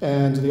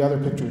 And the other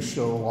pictures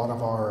show a lot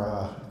of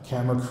our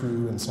camera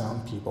crew and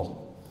sound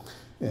people.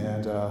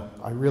 And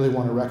I really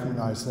want to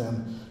recognize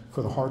them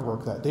for the hard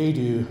work that they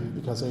do,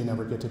 because they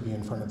never get to be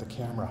in front of the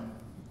camera.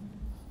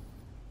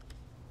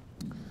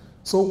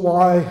 So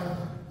why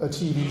a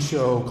TV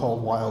show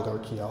called Wild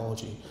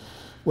Archaeology?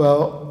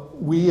 Well,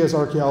 we as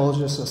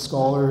archaeologists, as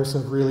scholars,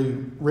 have really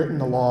written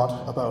a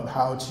lot about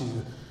how to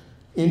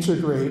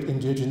integrate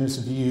Indigenous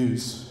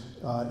views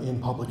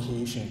in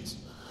publications.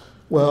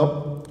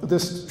 Well,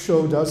 this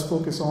show does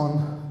focus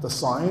on the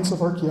science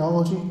of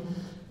archaeology,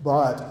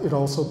 but it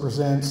also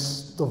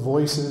presents the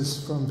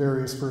voices from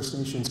various First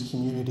Nations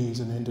communities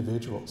and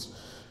individuals,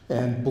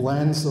 and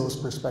blends those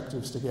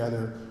perspectives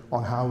together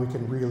on how we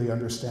can really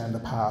understand the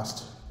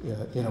past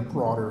in a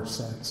broader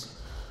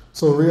sense.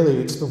 So really,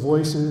 it's the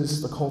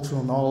voices, the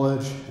cultural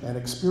knowledge, and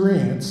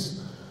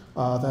experience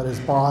that is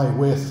by,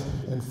 with,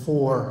 and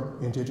for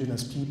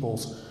Indigenous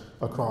peoples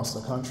across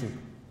the country.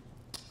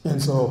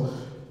 And so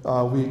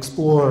we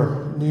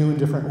explore new and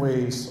different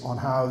ways on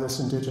how this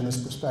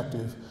Indigenous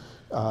perspective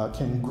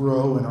can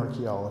grow in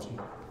archaeology.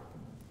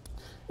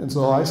 And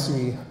so I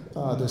see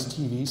this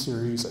TV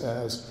series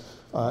as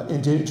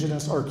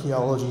Indigenous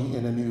archaeology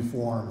in a new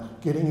form,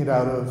 getting it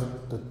out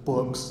of the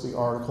books, the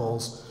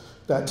articles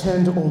that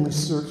tend to only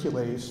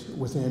circulate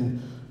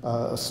within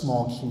a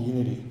small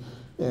community.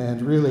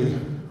 And really,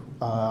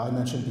 I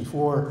mentioned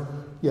before,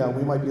 yeah,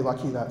 we might be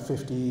lucky that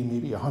 50,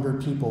 maybe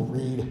 100 people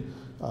read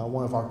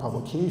one of our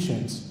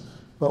publications,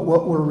 but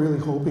what we're really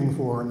hoping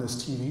for in this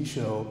TV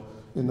show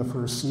in the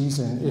first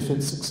season, if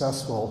it's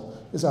successful,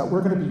 is that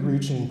we're going to be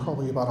reaching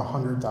probably about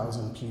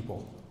 100,000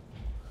 people.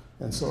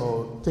 And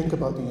so think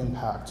about the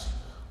impact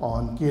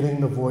on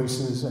getting the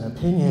voices and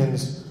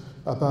opinions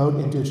about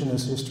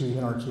Indigenous history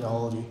and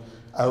archaeology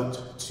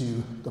out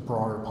to the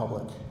broader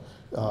public.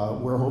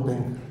 We're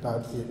hoping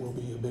that it will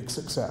be a big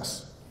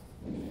success.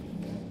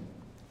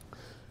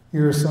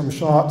 Here are some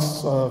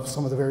shots of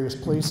some of the various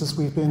places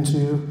we've been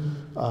to.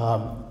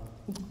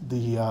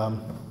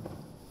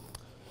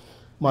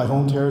 My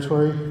home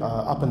territory,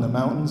 up in the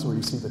mountains where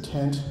you see the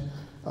tent.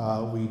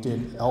 We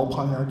did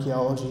alpine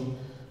archaeology.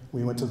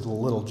 We went to the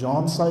Little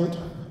John site,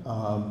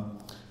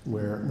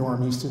 where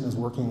Norm Easton is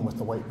working with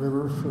the White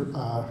River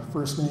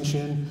First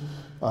Nation.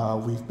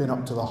 We've been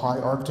up to the high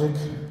Arctic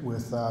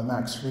with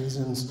Max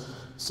Friesen's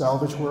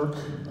salvage work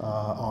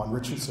on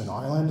Richardson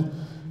Island.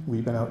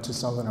 We've been out to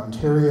southern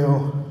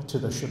Ontario, to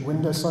the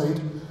Shibwinda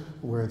site,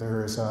 where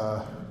there is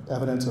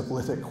evidence of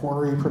lithic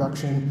quarry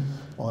production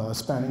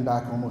spanning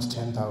back almost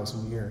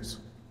 10,000 years.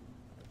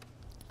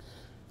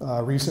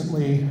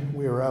 Recently,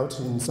 we were out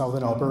in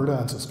southern Alberta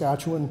and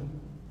Saskatchewan,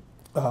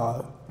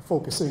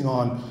 focusing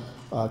on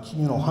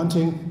communal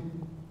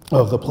hunting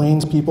of the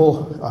Plains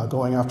people,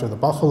 going after the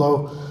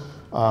buffalo,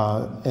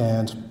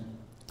 and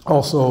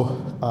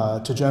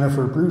also to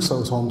Jennifer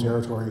Brousseau's home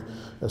territory,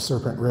 the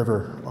Serpent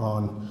River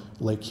on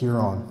Lake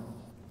Huron.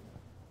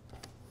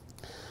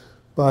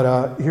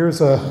 But here's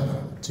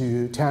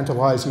to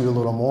tantalize you a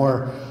little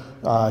more,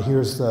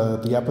 here's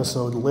the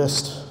episode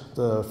list,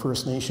 the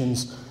First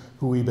Nations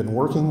who we've been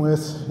working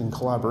with in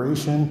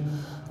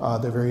collaboration,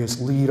 the various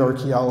lead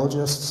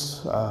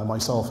archaeologists,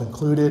 myself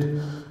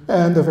included,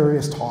 and the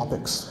various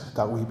topics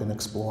that we've been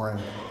exploring.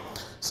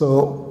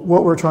 So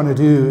what we're trying to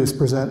do is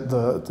present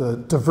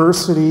the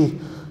diversity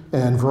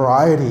and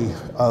variety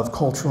of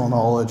cultural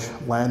knowledge,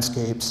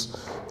 landscapes,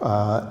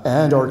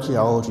 and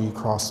archaeology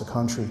across the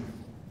country.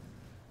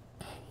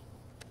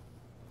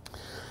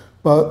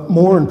 But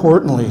more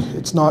importantly,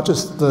 it's not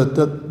just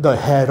the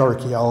head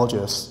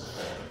archaeologists.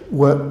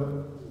 What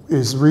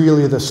is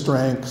really the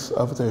strength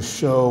of this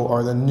show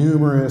are the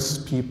numerous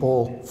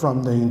people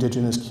from the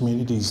Indigenous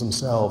communities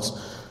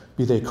themselves,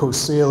 be they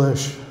Coast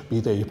Salish, be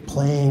they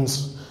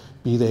Plains,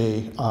 be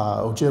they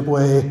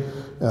Ojibwe,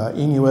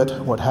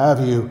 Inuit, what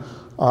have you.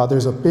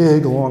 There's a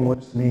big long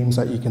list of names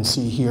that you can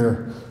see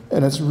here,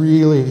 and it's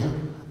really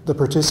the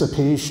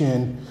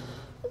participation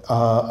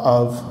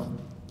of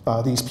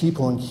these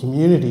people and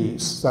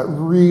communities that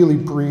really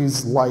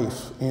breathes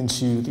life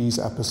into these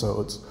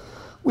episodes.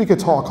 We could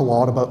talk a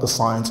lot about the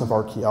science of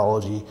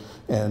archaeology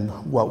and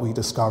what we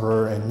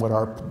discover and what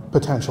our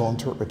potential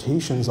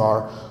interpretations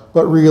are,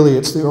 but really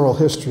it's the oral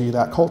history,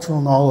 that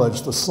cultural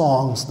knowledge, the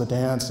songs, the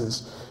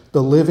dances,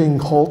 the living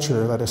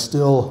culture that is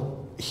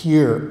still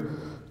here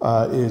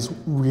is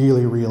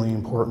really, really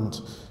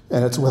important.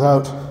 And it's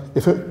without,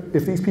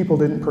 if these people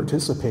didn't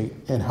participate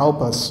and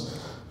help us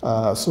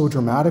so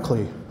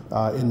dramatically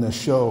in this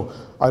show,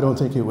 I don't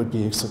think it would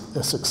be a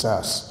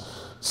success.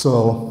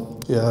 So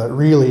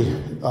really,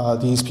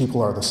 these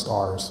people are the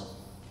stars.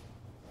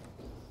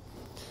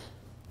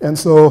 And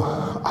so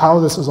how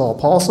this is all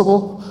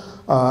possible,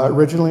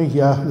 originally,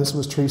 this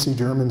was Tracy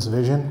German's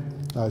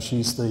vision.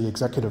 She's the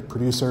executive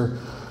producer.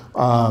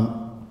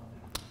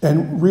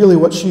 And really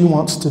what she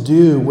wants to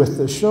do with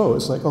this show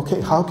is like,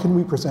 okay, how can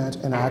we present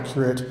an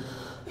accurate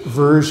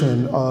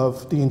version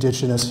of the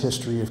Indigenous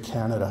history of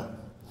Canada?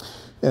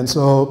 And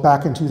so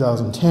back in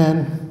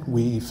 2010,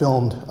 we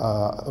filmed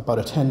about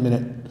a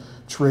 10-minute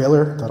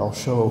trailer that I'll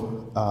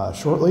show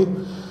shortly.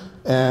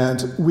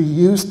 And we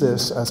used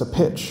this as a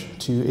pitch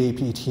to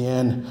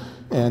APTN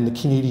and the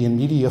Canadian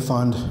Media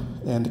Fund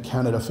and the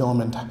Canada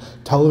Film and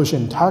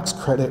Television Tax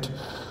Credit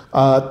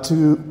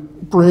to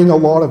bring a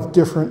lot of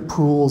different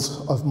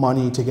pools of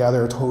money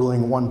together,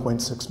 totaling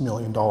 $1.6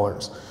 million.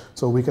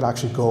 So we could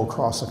actually go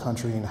across the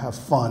country and have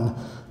fun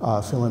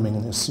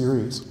filming this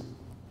series.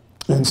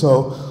 And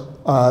so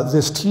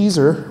this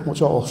teaser,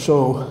 which I'll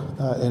show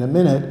in a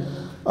minute,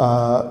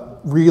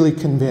 really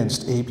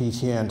convinced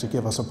APTN to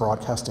give us a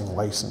broadcasting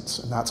license,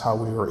 and that's how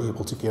we were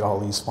able to get all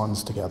these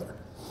funds together.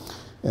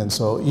 And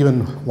so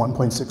even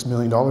 $1.6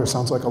 million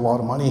sounds like a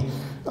lot of money.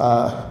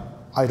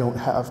 I don't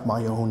have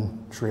my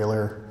own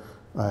trailer.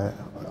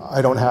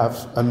 I don't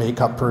have a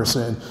makeup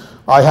person.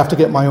 I have to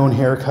get my own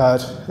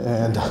haircut,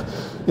 and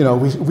you know,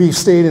 we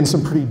stayed in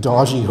some pretty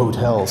dodgy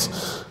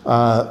hotels.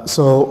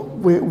 So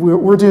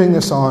we're doing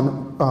this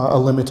on a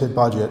limited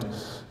budget,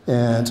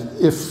 and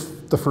if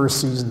the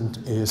first season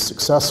is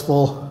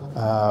successful,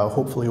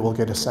 hopefully we'll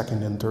get a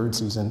second and third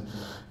season,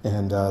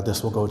 and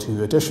this will go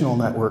to additional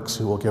networks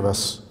who will give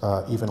us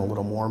even a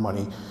little more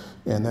money,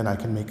 and then I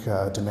can make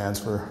demands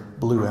for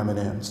blue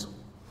M&Ms.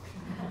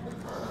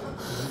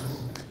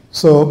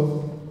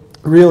 So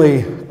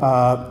really,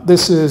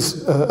 this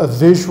is a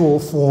visual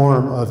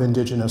form of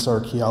Indigenous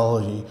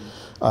archaeology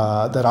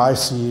that I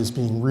see as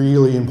being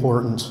really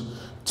important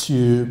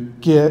to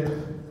get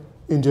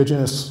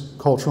Indigenous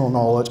cultural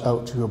knowledge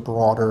out to a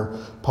broader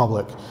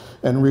public,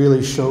 and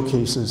really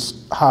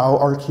showcases how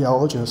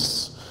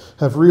archaeologists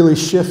have really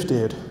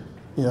shifted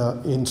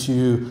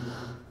into,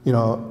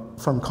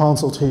 from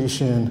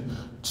consultation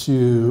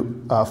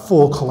to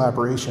full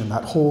collaboration,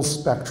 that whole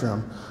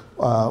spectrum,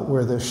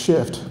 where the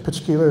shift,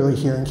 particularly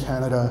here in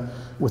Canada,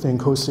 within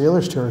Coast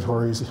Salish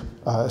territories,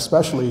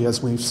 especially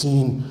as we've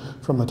seen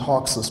from the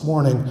talks this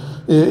morning,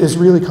 is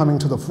really coming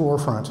to the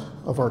forefront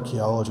of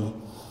archaeology.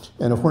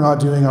 And if we're not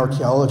doing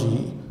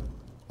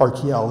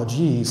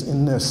archaeologies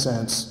in this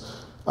sense,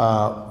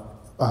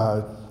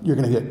 you're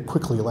going to get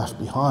quickly left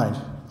behind.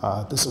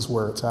 This is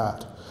where it's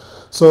at.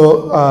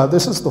 So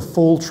this is the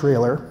full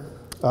trailer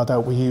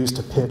that we use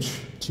to pitch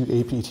to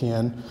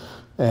APTN,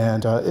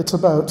 and it's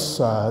about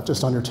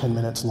just under 10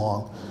 minutes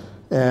long.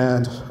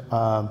 And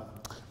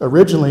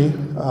originally,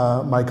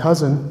 my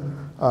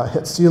cousin,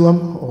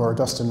 Hitselam, or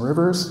Dustin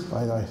Rivers,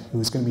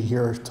 who's going to be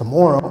here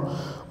tomorrow,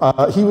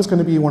 he was going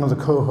to be one of the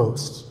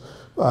co-hosts.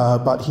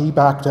 But he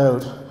backed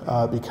out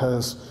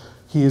because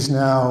he is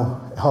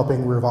now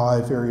helping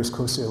revive various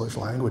Coast Salish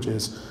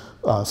languages,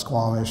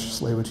 Squamish,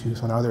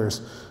 Tsleil-Waututh, and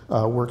others,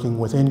 working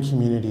within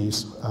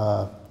communities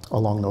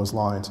along those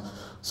lines.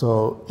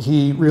 So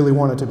he really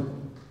wanted to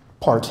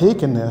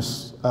partake in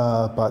this,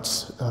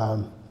 but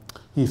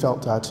he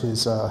felt that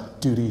his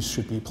duties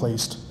should be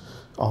placed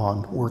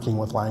on working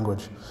with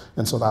language.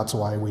 And so that's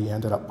why we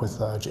ended up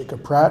with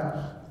Jacob Pratt,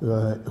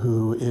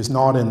 who is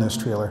not in this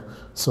trailer.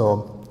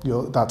 So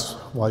that's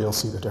why you'll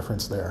see the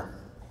difference there.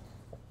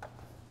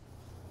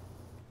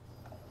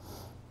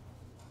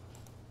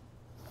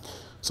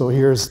 So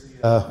here's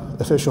the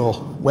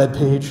official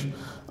webpage,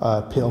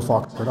 Pale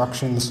Fox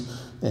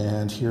Productions,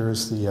 and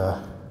here's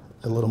a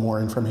little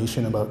more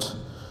information about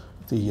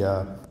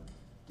the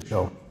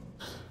show.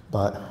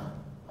 But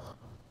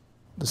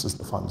this is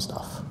the fun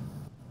stuff.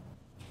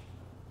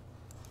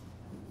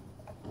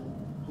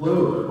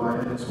 Hello,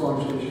 my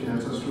Squamish Nation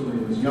ancestral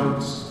name is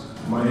Yunks.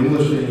 My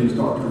English name is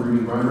Dr.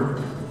 Rudy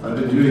Reimer. I've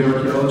been doing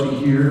archaeology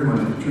here in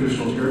my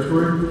traditional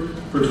territory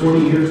for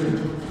 20 years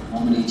now.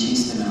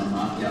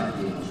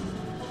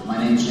 My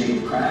name's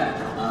Jacob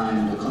Pratt.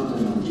 I'm the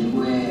Coquitlam of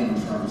Ojibwe. I'm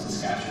from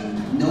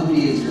Saskatchewan.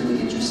 Nobody is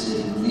really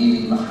interested in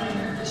leaving behind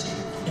our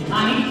history.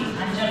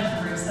 I'm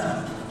Jennifer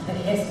Russo. The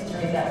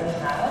history that we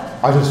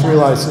have. I just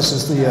realized this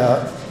is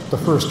the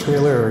first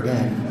trailer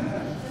again.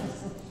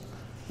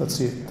 Let's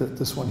see,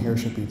 this one here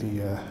should be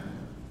the,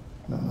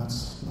 no,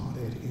 that's not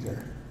it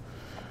either.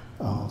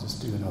 I'll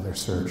just do another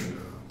search.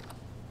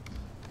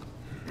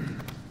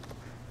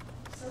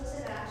 So is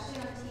it actually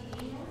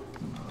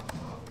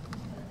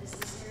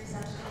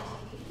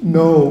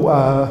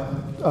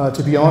No,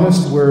 to be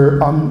honest,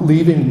 I'm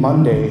leaving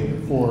Monday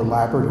for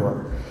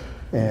Labrador,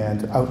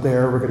 and out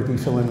there we're going to be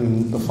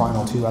filming the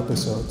final 2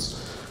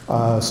 episodes.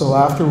 So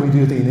after we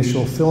do the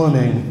initial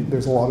filming,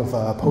 there's a lot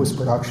of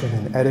post-production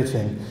and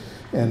editing,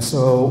 and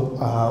so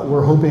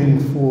we're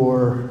hoping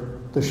for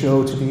the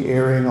show to be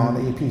airing on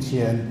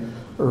APTN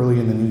early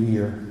in the new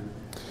year.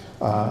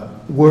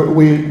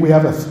 We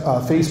have a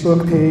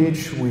Facebook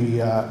page,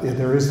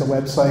 there is the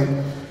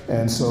website,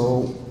 and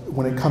so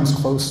when it comes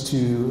close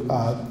to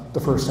the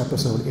first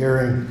episode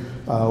airing,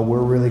 we're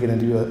really going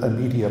to do a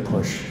media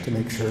push to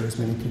make sure as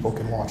many people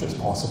can watch as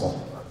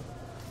possible.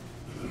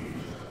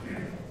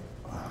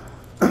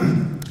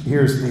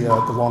 Here's the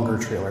longer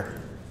trailer.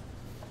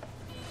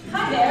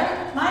 Hi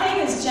there, my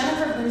name is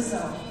Jennifer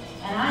Russo,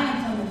 and I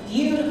am from the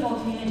beautiful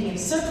community of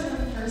Circular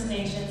First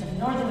Nations in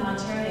Northern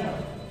Ontario.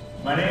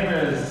 My name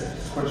is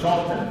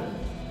Squatchalton.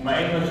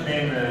 My English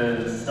name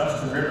is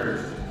Dustin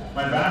Rivers.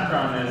 My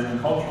background is in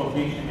cultural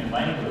teaching and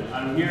language.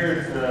 I'm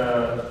here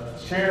to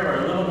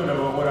share a little bit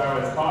about what I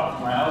was taught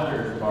from my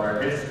elders about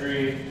our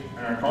history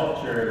and our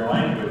culture, the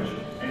language,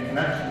 and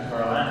connection to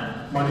our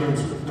land. My name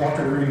is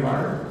Dr. Rudy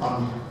Meyer.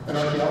 I'm an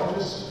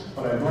archaeologist,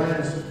 but I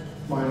blend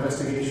my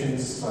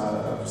investigations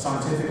of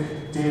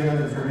scientific data and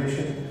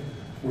information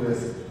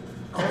with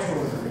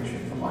cultural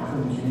information from my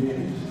home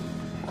community.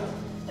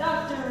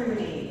 Dr.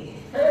 Rudy.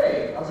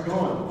 Hey, how's it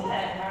going? Good,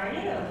 how are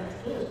you?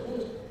 Good.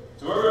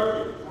 So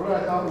we're What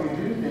I thought we'd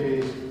do today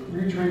is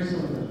retrace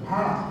some of the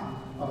path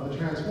of the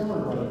Transformer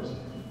Brothers.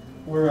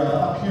 We're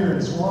up here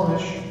in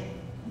Squamish,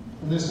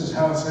 and this is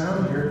Howe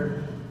Sound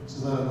here. It's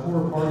the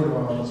core part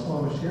of the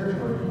Squamish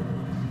territory.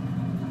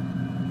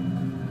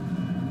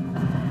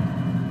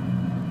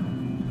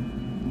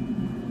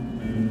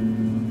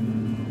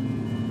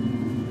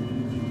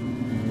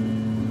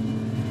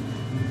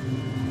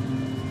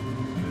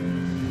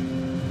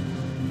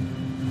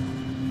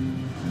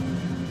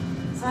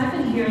 So I've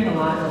been hearing a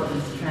lot about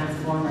these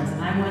Transformers,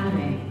 and I'm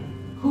wondering,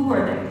 who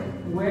were they?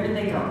 Where did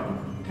they go?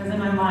 Because in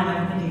my mind,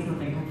 I'm thinking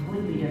something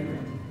completely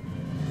different.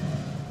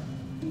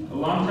 A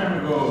long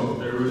time ago,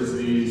 there was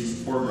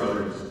these 4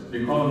 brothers.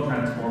 They called them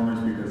Transformers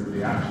because of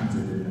the actions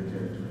they did in their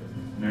territory.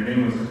 And their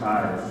name was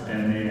Kais, and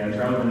they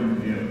traveled in a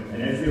canoe.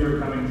 And as they were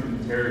coming through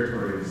the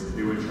territories,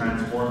 they would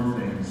transform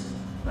things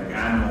like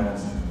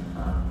animals,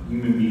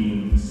 human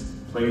beings,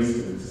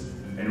 places,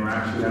 and were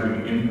actually having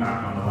an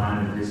impact on the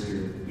land and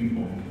history of the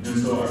people. And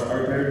so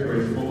our territory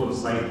is full of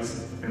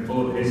sites and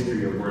full of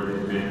history of where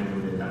they've been and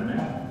what they've done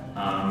there.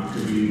 It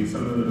could be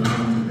some of the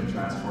mountains have been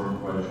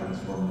transformed by the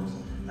Transformers.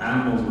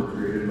 Animals were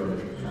created by the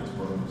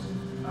Transformers.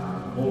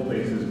 Whole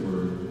places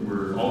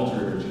were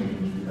altered or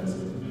changed because of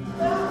it.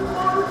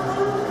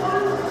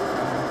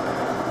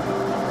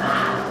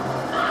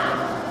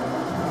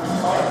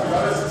 Oh,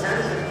 got his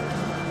attention.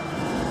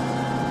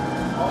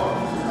 Oh,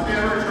 have you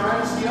ever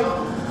tried steel?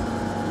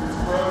 It's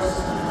gross.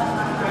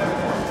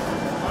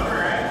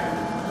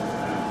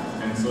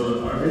 And so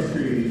our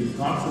history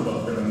talks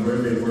about them and where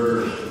they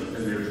were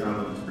as they were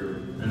traveling through.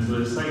 And so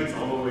there's sites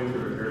all the way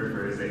through our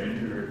territory as they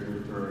entered our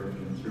territory and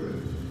came through it.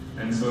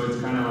 And so it's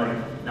kind of like,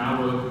 now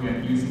we're looking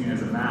at using it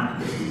as a map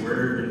to see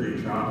where did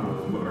they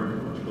travel and what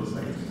archaeological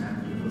sites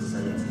connect with those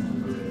sites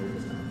and those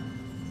areas now.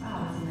 Wow,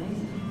 that's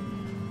amazing.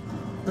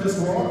 This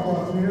rock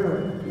up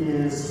here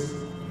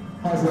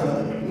has a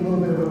little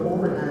bit of an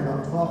overhang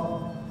on top.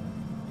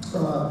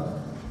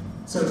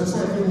 So just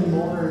like any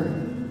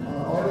modern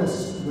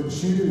artist would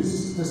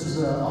choose, this is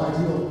an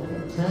ideal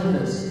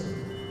canvas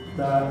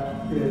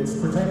that it's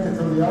protected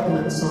from the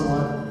elements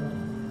somewhat.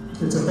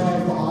 It's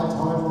above the high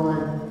tide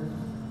line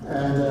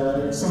and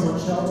it's somewhat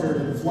sheltered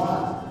and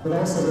flat. But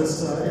also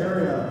this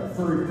area,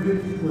 Furry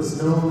Creek, was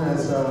known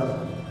as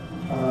a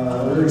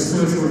very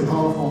spiritually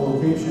powerful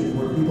location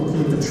where people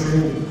came to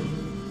train.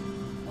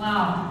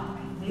 Wow,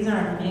 these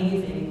are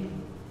amazing.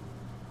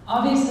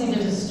 Obviously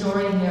there's a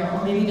story here,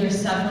 or maybe there's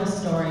several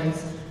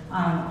stories.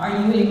 Are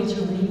you able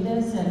to read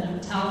this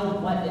and tell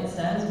what it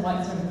says,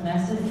 what sort of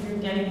message you're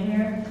getting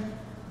here?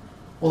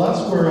 Well,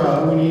 that's where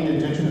we need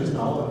Indigenous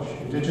knowledge,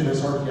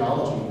 Indigenous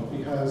archaeology,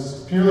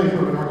 because purely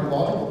from an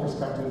archaeological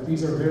perspective,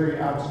 these are very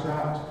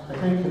abstract. I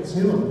think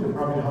Katsulam could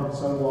probably help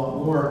us out a lot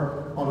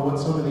more on what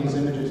some of these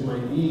images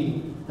might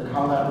be and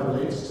how that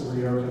relates to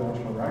the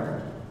archaeological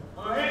record.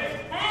 Oh,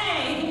 hey!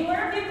 Hey,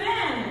 where have you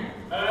been?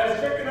 I was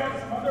checking out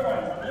some other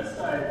ones on this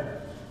side.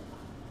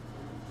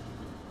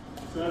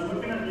 So I was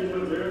looking at these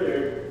ones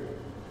earlier,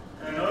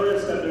 and I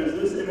noticed that there's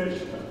this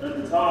image at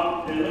the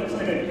top. It looks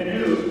like a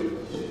canoe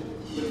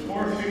with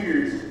 4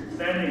 figures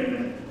standing in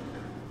it.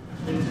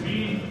 And to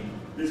me,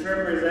 this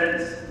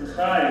represents the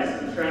Kais,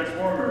 the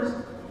Transformers,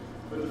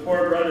 with the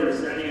 4 brothers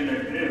standing in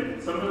their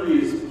canoe. Some of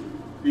these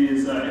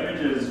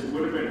images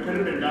could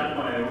have been done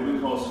by what we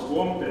call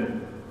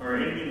Squamton, or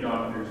Indian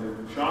doctors, or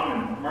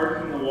shaman,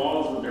 marking the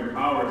walls with their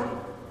powers.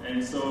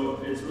 And so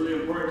it's really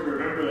important to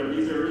remember that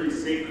these are really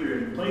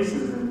sacred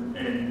places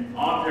and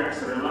objects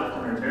that are left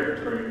in our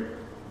territory.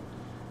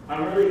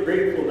 I'm really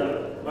grateful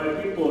that my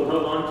people have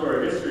held on to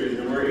our histories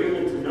and we're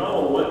able to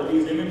know what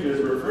these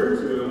images refer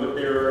to and what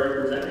they were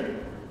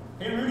representing.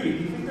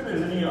 think that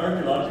there's any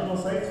archaeological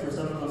sites for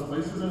some of those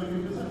places that we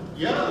could visit?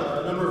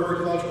 Yeah, a number of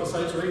archaeological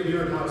sites right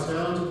here in Howe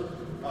Sound,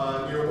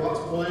 near Watts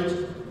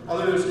Point,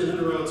 others in and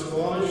around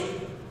Squamish,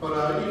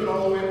 but even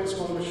all the way up the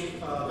Squamish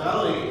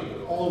Valley,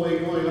 all the way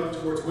going up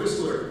towards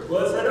Whistler.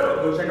 Well, let's head out.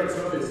 Go check out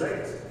some of these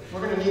sites.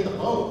 We're going to need the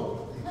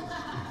boat.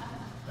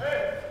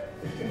 Hey!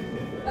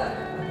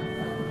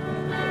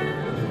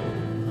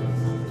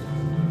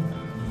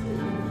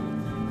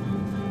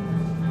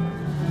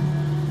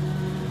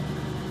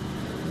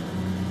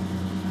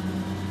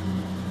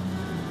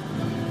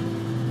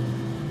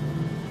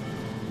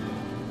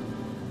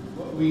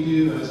 What we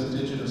do as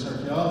Indigenous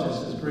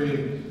archaeologists is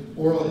bring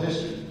oral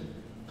history,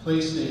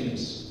 place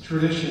names,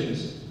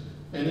 traditions,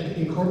 and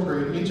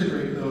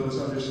integrate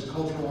those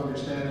cultural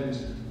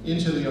understandings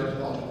into the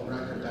archaeological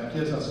record. That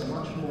gives us a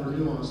much more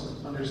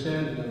nuanced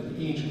understanding of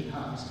the ancient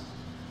past.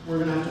 We're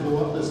going to have to go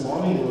up this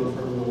logging road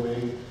for a little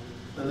way,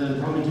 and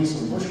then probably do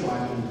some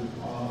bushwhacking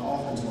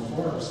off into the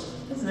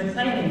forest. This is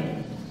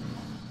exciting.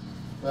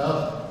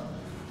 Well,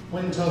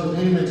 wait until the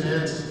pavement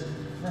ends.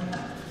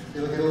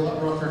 It'll get a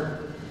lot rougher.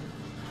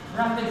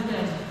 Rough is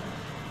good.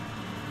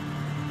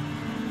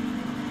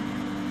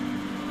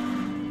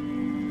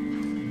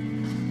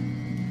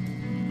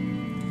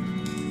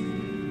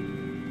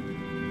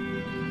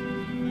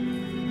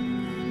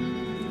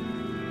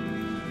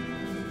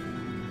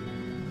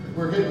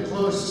 We're getting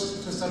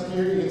close, just up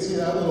here, you can see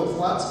that little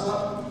flat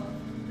spot?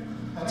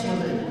 That's where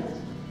they,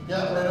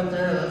 yeah, right up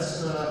there,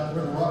 that's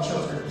where the rock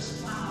shelter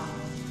is. Wow.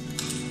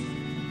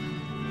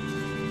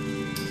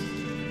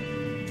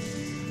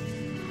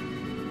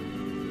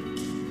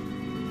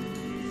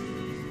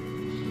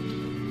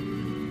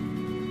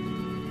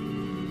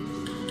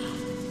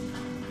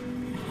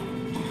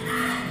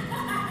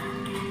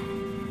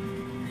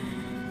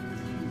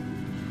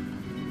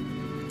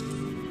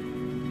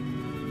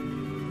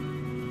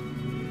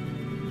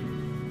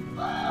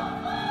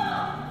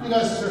 You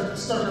guys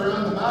stuck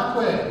around the back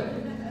way.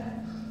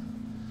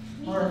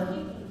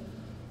 Or,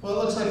 well,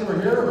 it looks like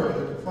we're here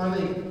already.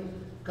 Finally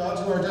got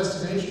to our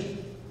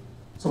destination.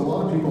 So a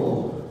lot of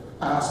people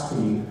ask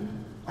me,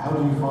 how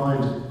do you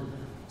find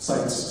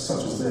sites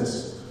such as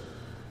this?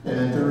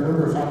 And there are a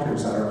number of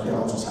factors that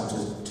archaeologists have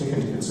to take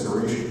into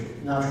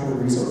consideration. Natural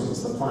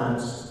resources, the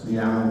plants, the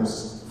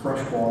animals,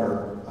 fresh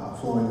water,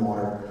 flowing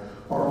water,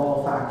 are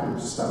all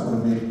factors that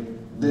would make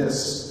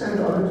this and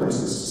other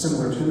places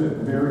similar to it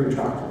very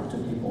attractive to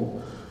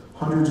people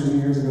hundreds of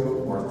years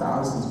ago or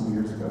thousands of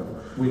years ago.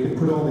 We can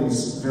put all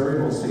these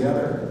variables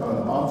together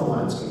of the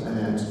landscape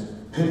and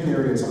pick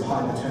areas of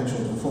high potential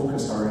to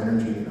focus our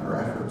energy and our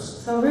efforts.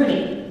 So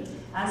Rudy,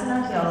 as an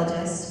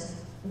archaeologist,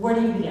 where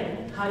do you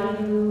begin? How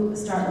do you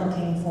start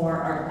looking for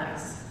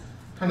artifacts?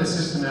 Kind of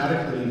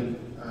systematically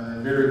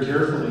and very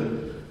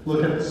carefully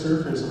look at the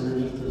surface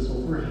underneath this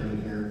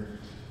overhang here.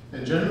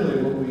 And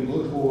generally what we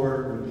look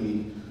for would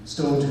be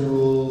stone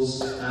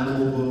tools,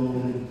 animal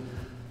bone,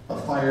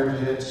 a fire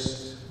pit,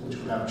 which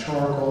would have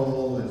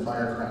charcoal and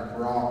fire-cracked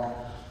rock,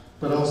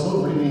 but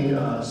also maybe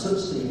soot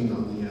staining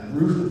on the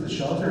roof of the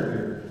shelter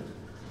here.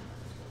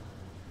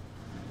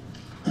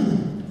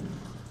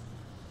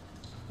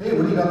 Hey,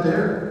 what do you got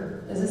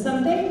there? Is this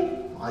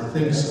something? I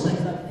think so.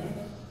 Something.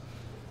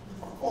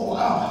 Oh,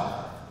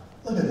 wow.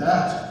 Look at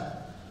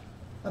that.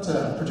 That's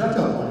a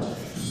projectile point.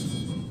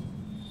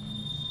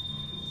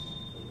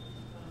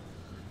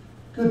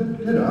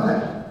 Good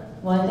eye.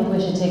 Well, I think we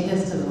should take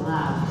this to the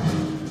lab.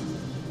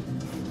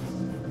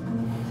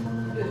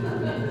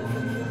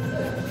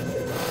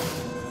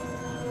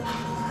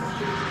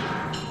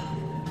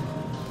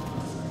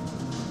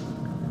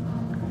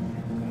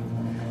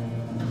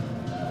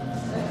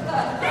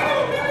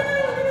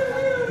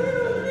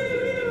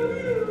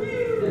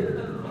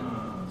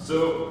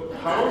 So,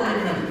 how are we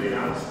going to do the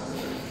analysis?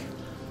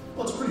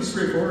 Well, it's pretty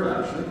straightforward,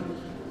 actually.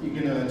 You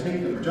can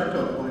take the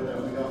projectile point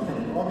that we got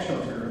from the rock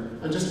shelter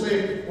and just lay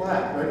it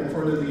flat right in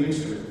front of the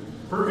instrument.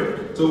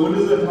 Perfect. So what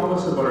does that tell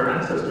us about our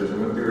ancestors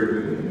and what they were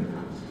doing in the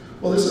past?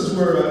 Well, this is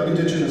where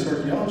Indigenous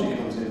archaeology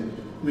comes in.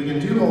 We can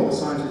do all the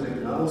scientific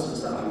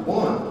analysis that we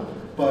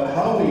want, but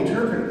how we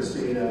interpret this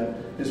data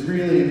is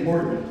really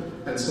important.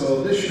 And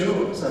so this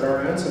shows that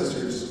our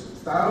ancestors,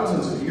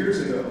 thousands of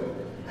years ago,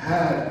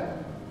 had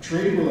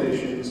trade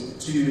relations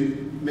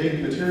to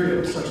make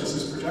materials such as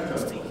this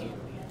projectile point.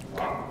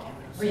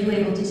 Were you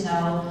able to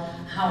tell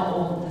how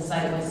old the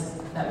site was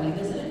that we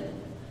visited?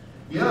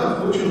 Yeah,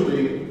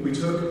 fortunately, we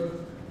took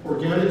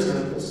organic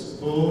samples,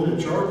 bone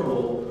and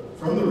charcoal,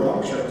 from the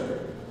rock shelter.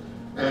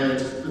 And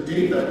the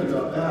date that we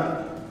got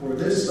back for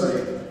this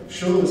site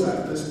shows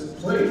that this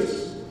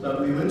place that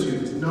we went to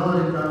is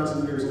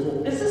 9,000 years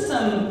old. This is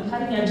some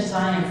cutting-edge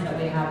science that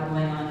we have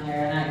going on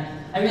here, and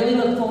I really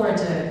look forward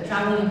to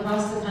traveling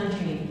across the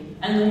country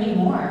and learning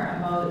more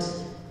about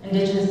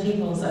Indigenous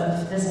peoples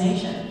of this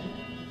nation.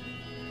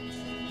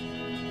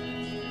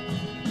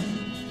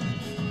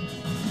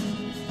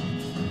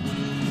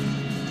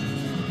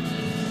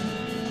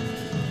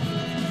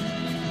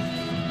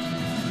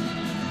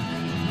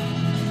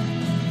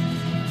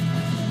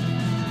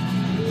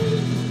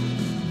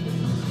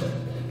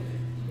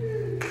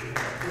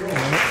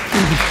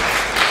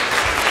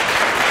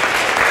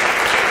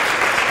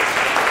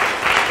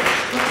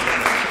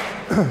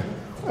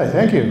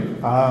 thank you.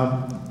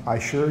 I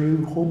sure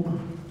you hope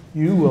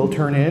you will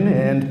turn in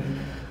and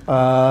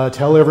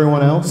tell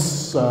everyone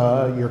else,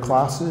 your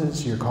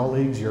classes, your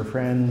colleagues, your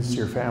friends,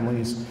 your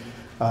families,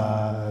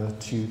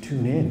 to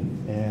tune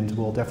in. And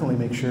we'll definitely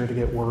make sure to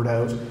get word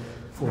out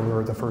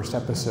for the first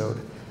episode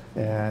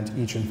and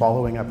each and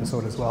following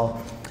episode as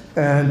well.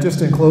 And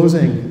just in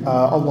closing,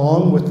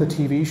 along with the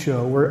TV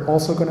show, we're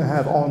also going to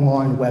have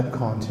online web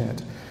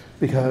content,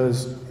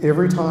 because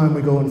every time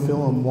we go and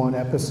film one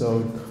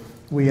episode,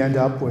 we end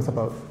up with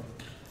about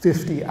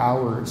 50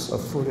 hours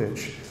of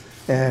footage.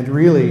 And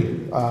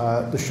really,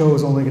 the show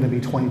is only going to be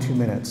 22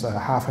 minutes, a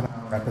half an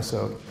hour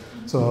episode.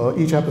 So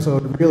each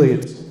episode, really,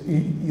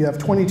 you have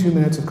 22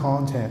 minutes of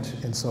content,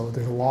 and so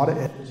there's a lot of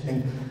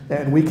editing,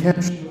 and we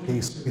can't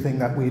showcase everything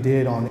that we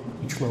did on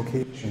each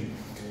location.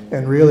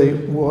 And really,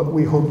 what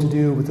we hope to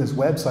do with this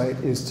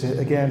website is to,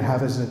 again,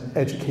 have as an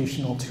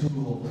educational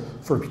tool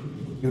for people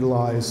to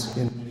utilize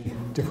in many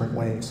different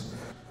ways.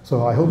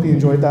 So I hope you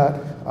enjoyed that.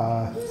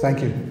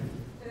 Thank you.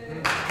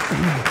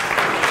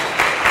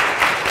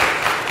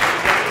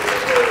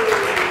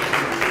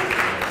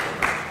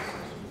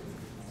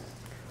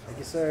 Thank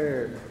you,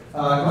 sir.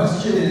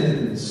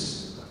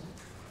 Questions?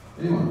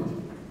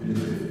 Anyone?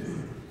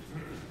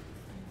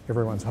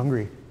 Everyone's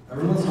hungry.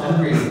 Everyone's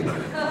hungry.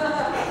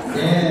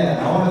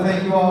 Yeah, I want to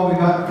thank you all. We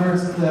got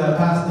past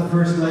the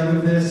first leg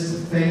of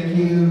this. Thank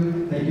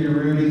you. Thank you to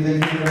Rudy.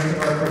 Thank you to the rest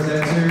of our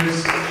presenters.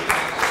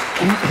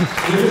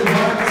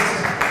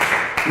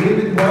 We've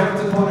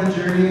embarked upon a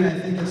journey, and I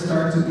think it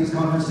starts with these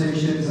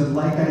conversations. And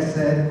like I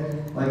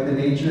said, like the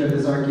nature of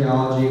this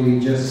archaeology, we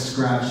just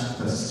scratched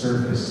the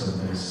surface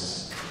of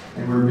this.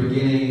 And we're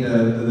beginning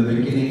the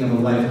beginning of a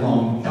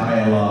lifelong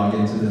dialogue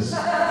into this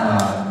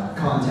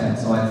content.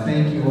 So I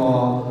thank you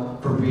all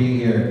for being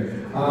here.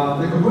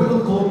 The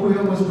Coquitlam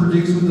Colloquium was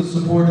produced with the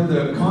support of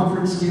the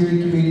Conference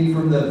Steering Committee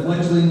from the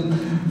fledgling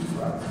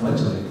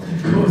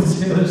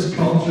Coast Salish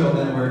Cultural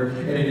Network,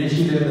 an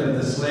initiative of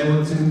the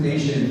Tsleil-Waututh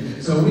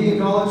Nation. So we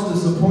acknowledge the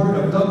support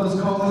of Douglas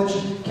College,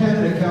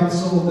 Canada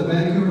Council, the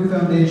Vancouver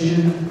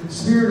Foundation,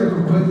 Spirit of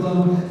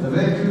Coquitlam, the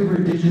Vancouver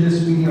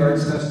Indigenous Media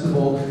Arts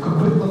Festival,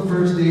 Coquitlam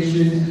First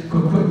Nation,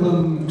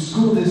 Coquitlam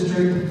School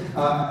District,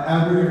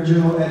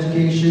 Aboriginal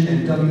Education,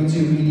 and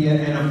W2 Media,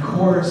 and of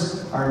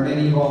course, our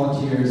many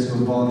volunteers who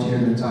have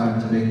volunteered their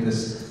time to make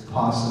this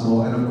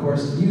possible, and of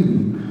course,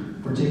 you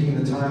for taking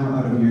the time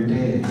out of your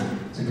day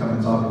to come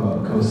and talk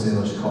about Coast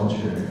Salish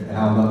culture and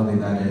how lovely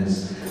that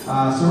is.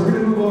 So we're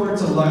going to move over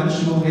to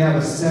lunch. We have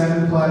a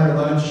 7-platter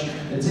lunch.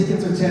 The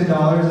tickets are $10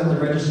 at the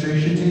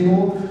registration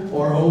table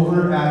or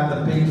over at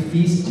the Big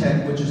Feast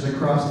tent, which is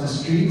across the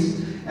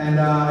street. And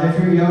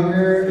if you're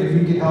younger, if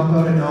you can help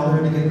out an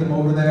elder to get them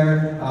over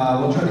there,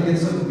 we'll try to get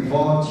some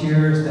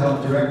volunteers to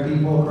help direct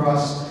people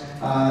across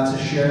to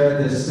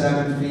share this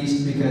salmon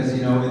feast, because,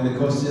 you know, in the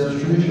Coast Salish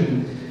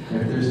tradition,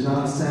 if there's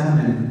not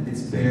salmon,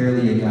 it's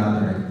barely a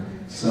gathering.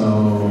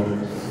 So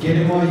get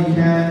it while you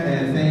can,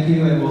 and thank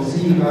you, and we'll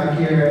see you back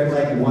here at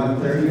like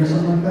 1:30 or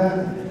something like that.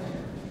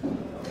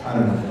 I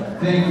don't know.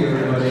 Thank you,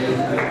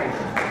 everybody.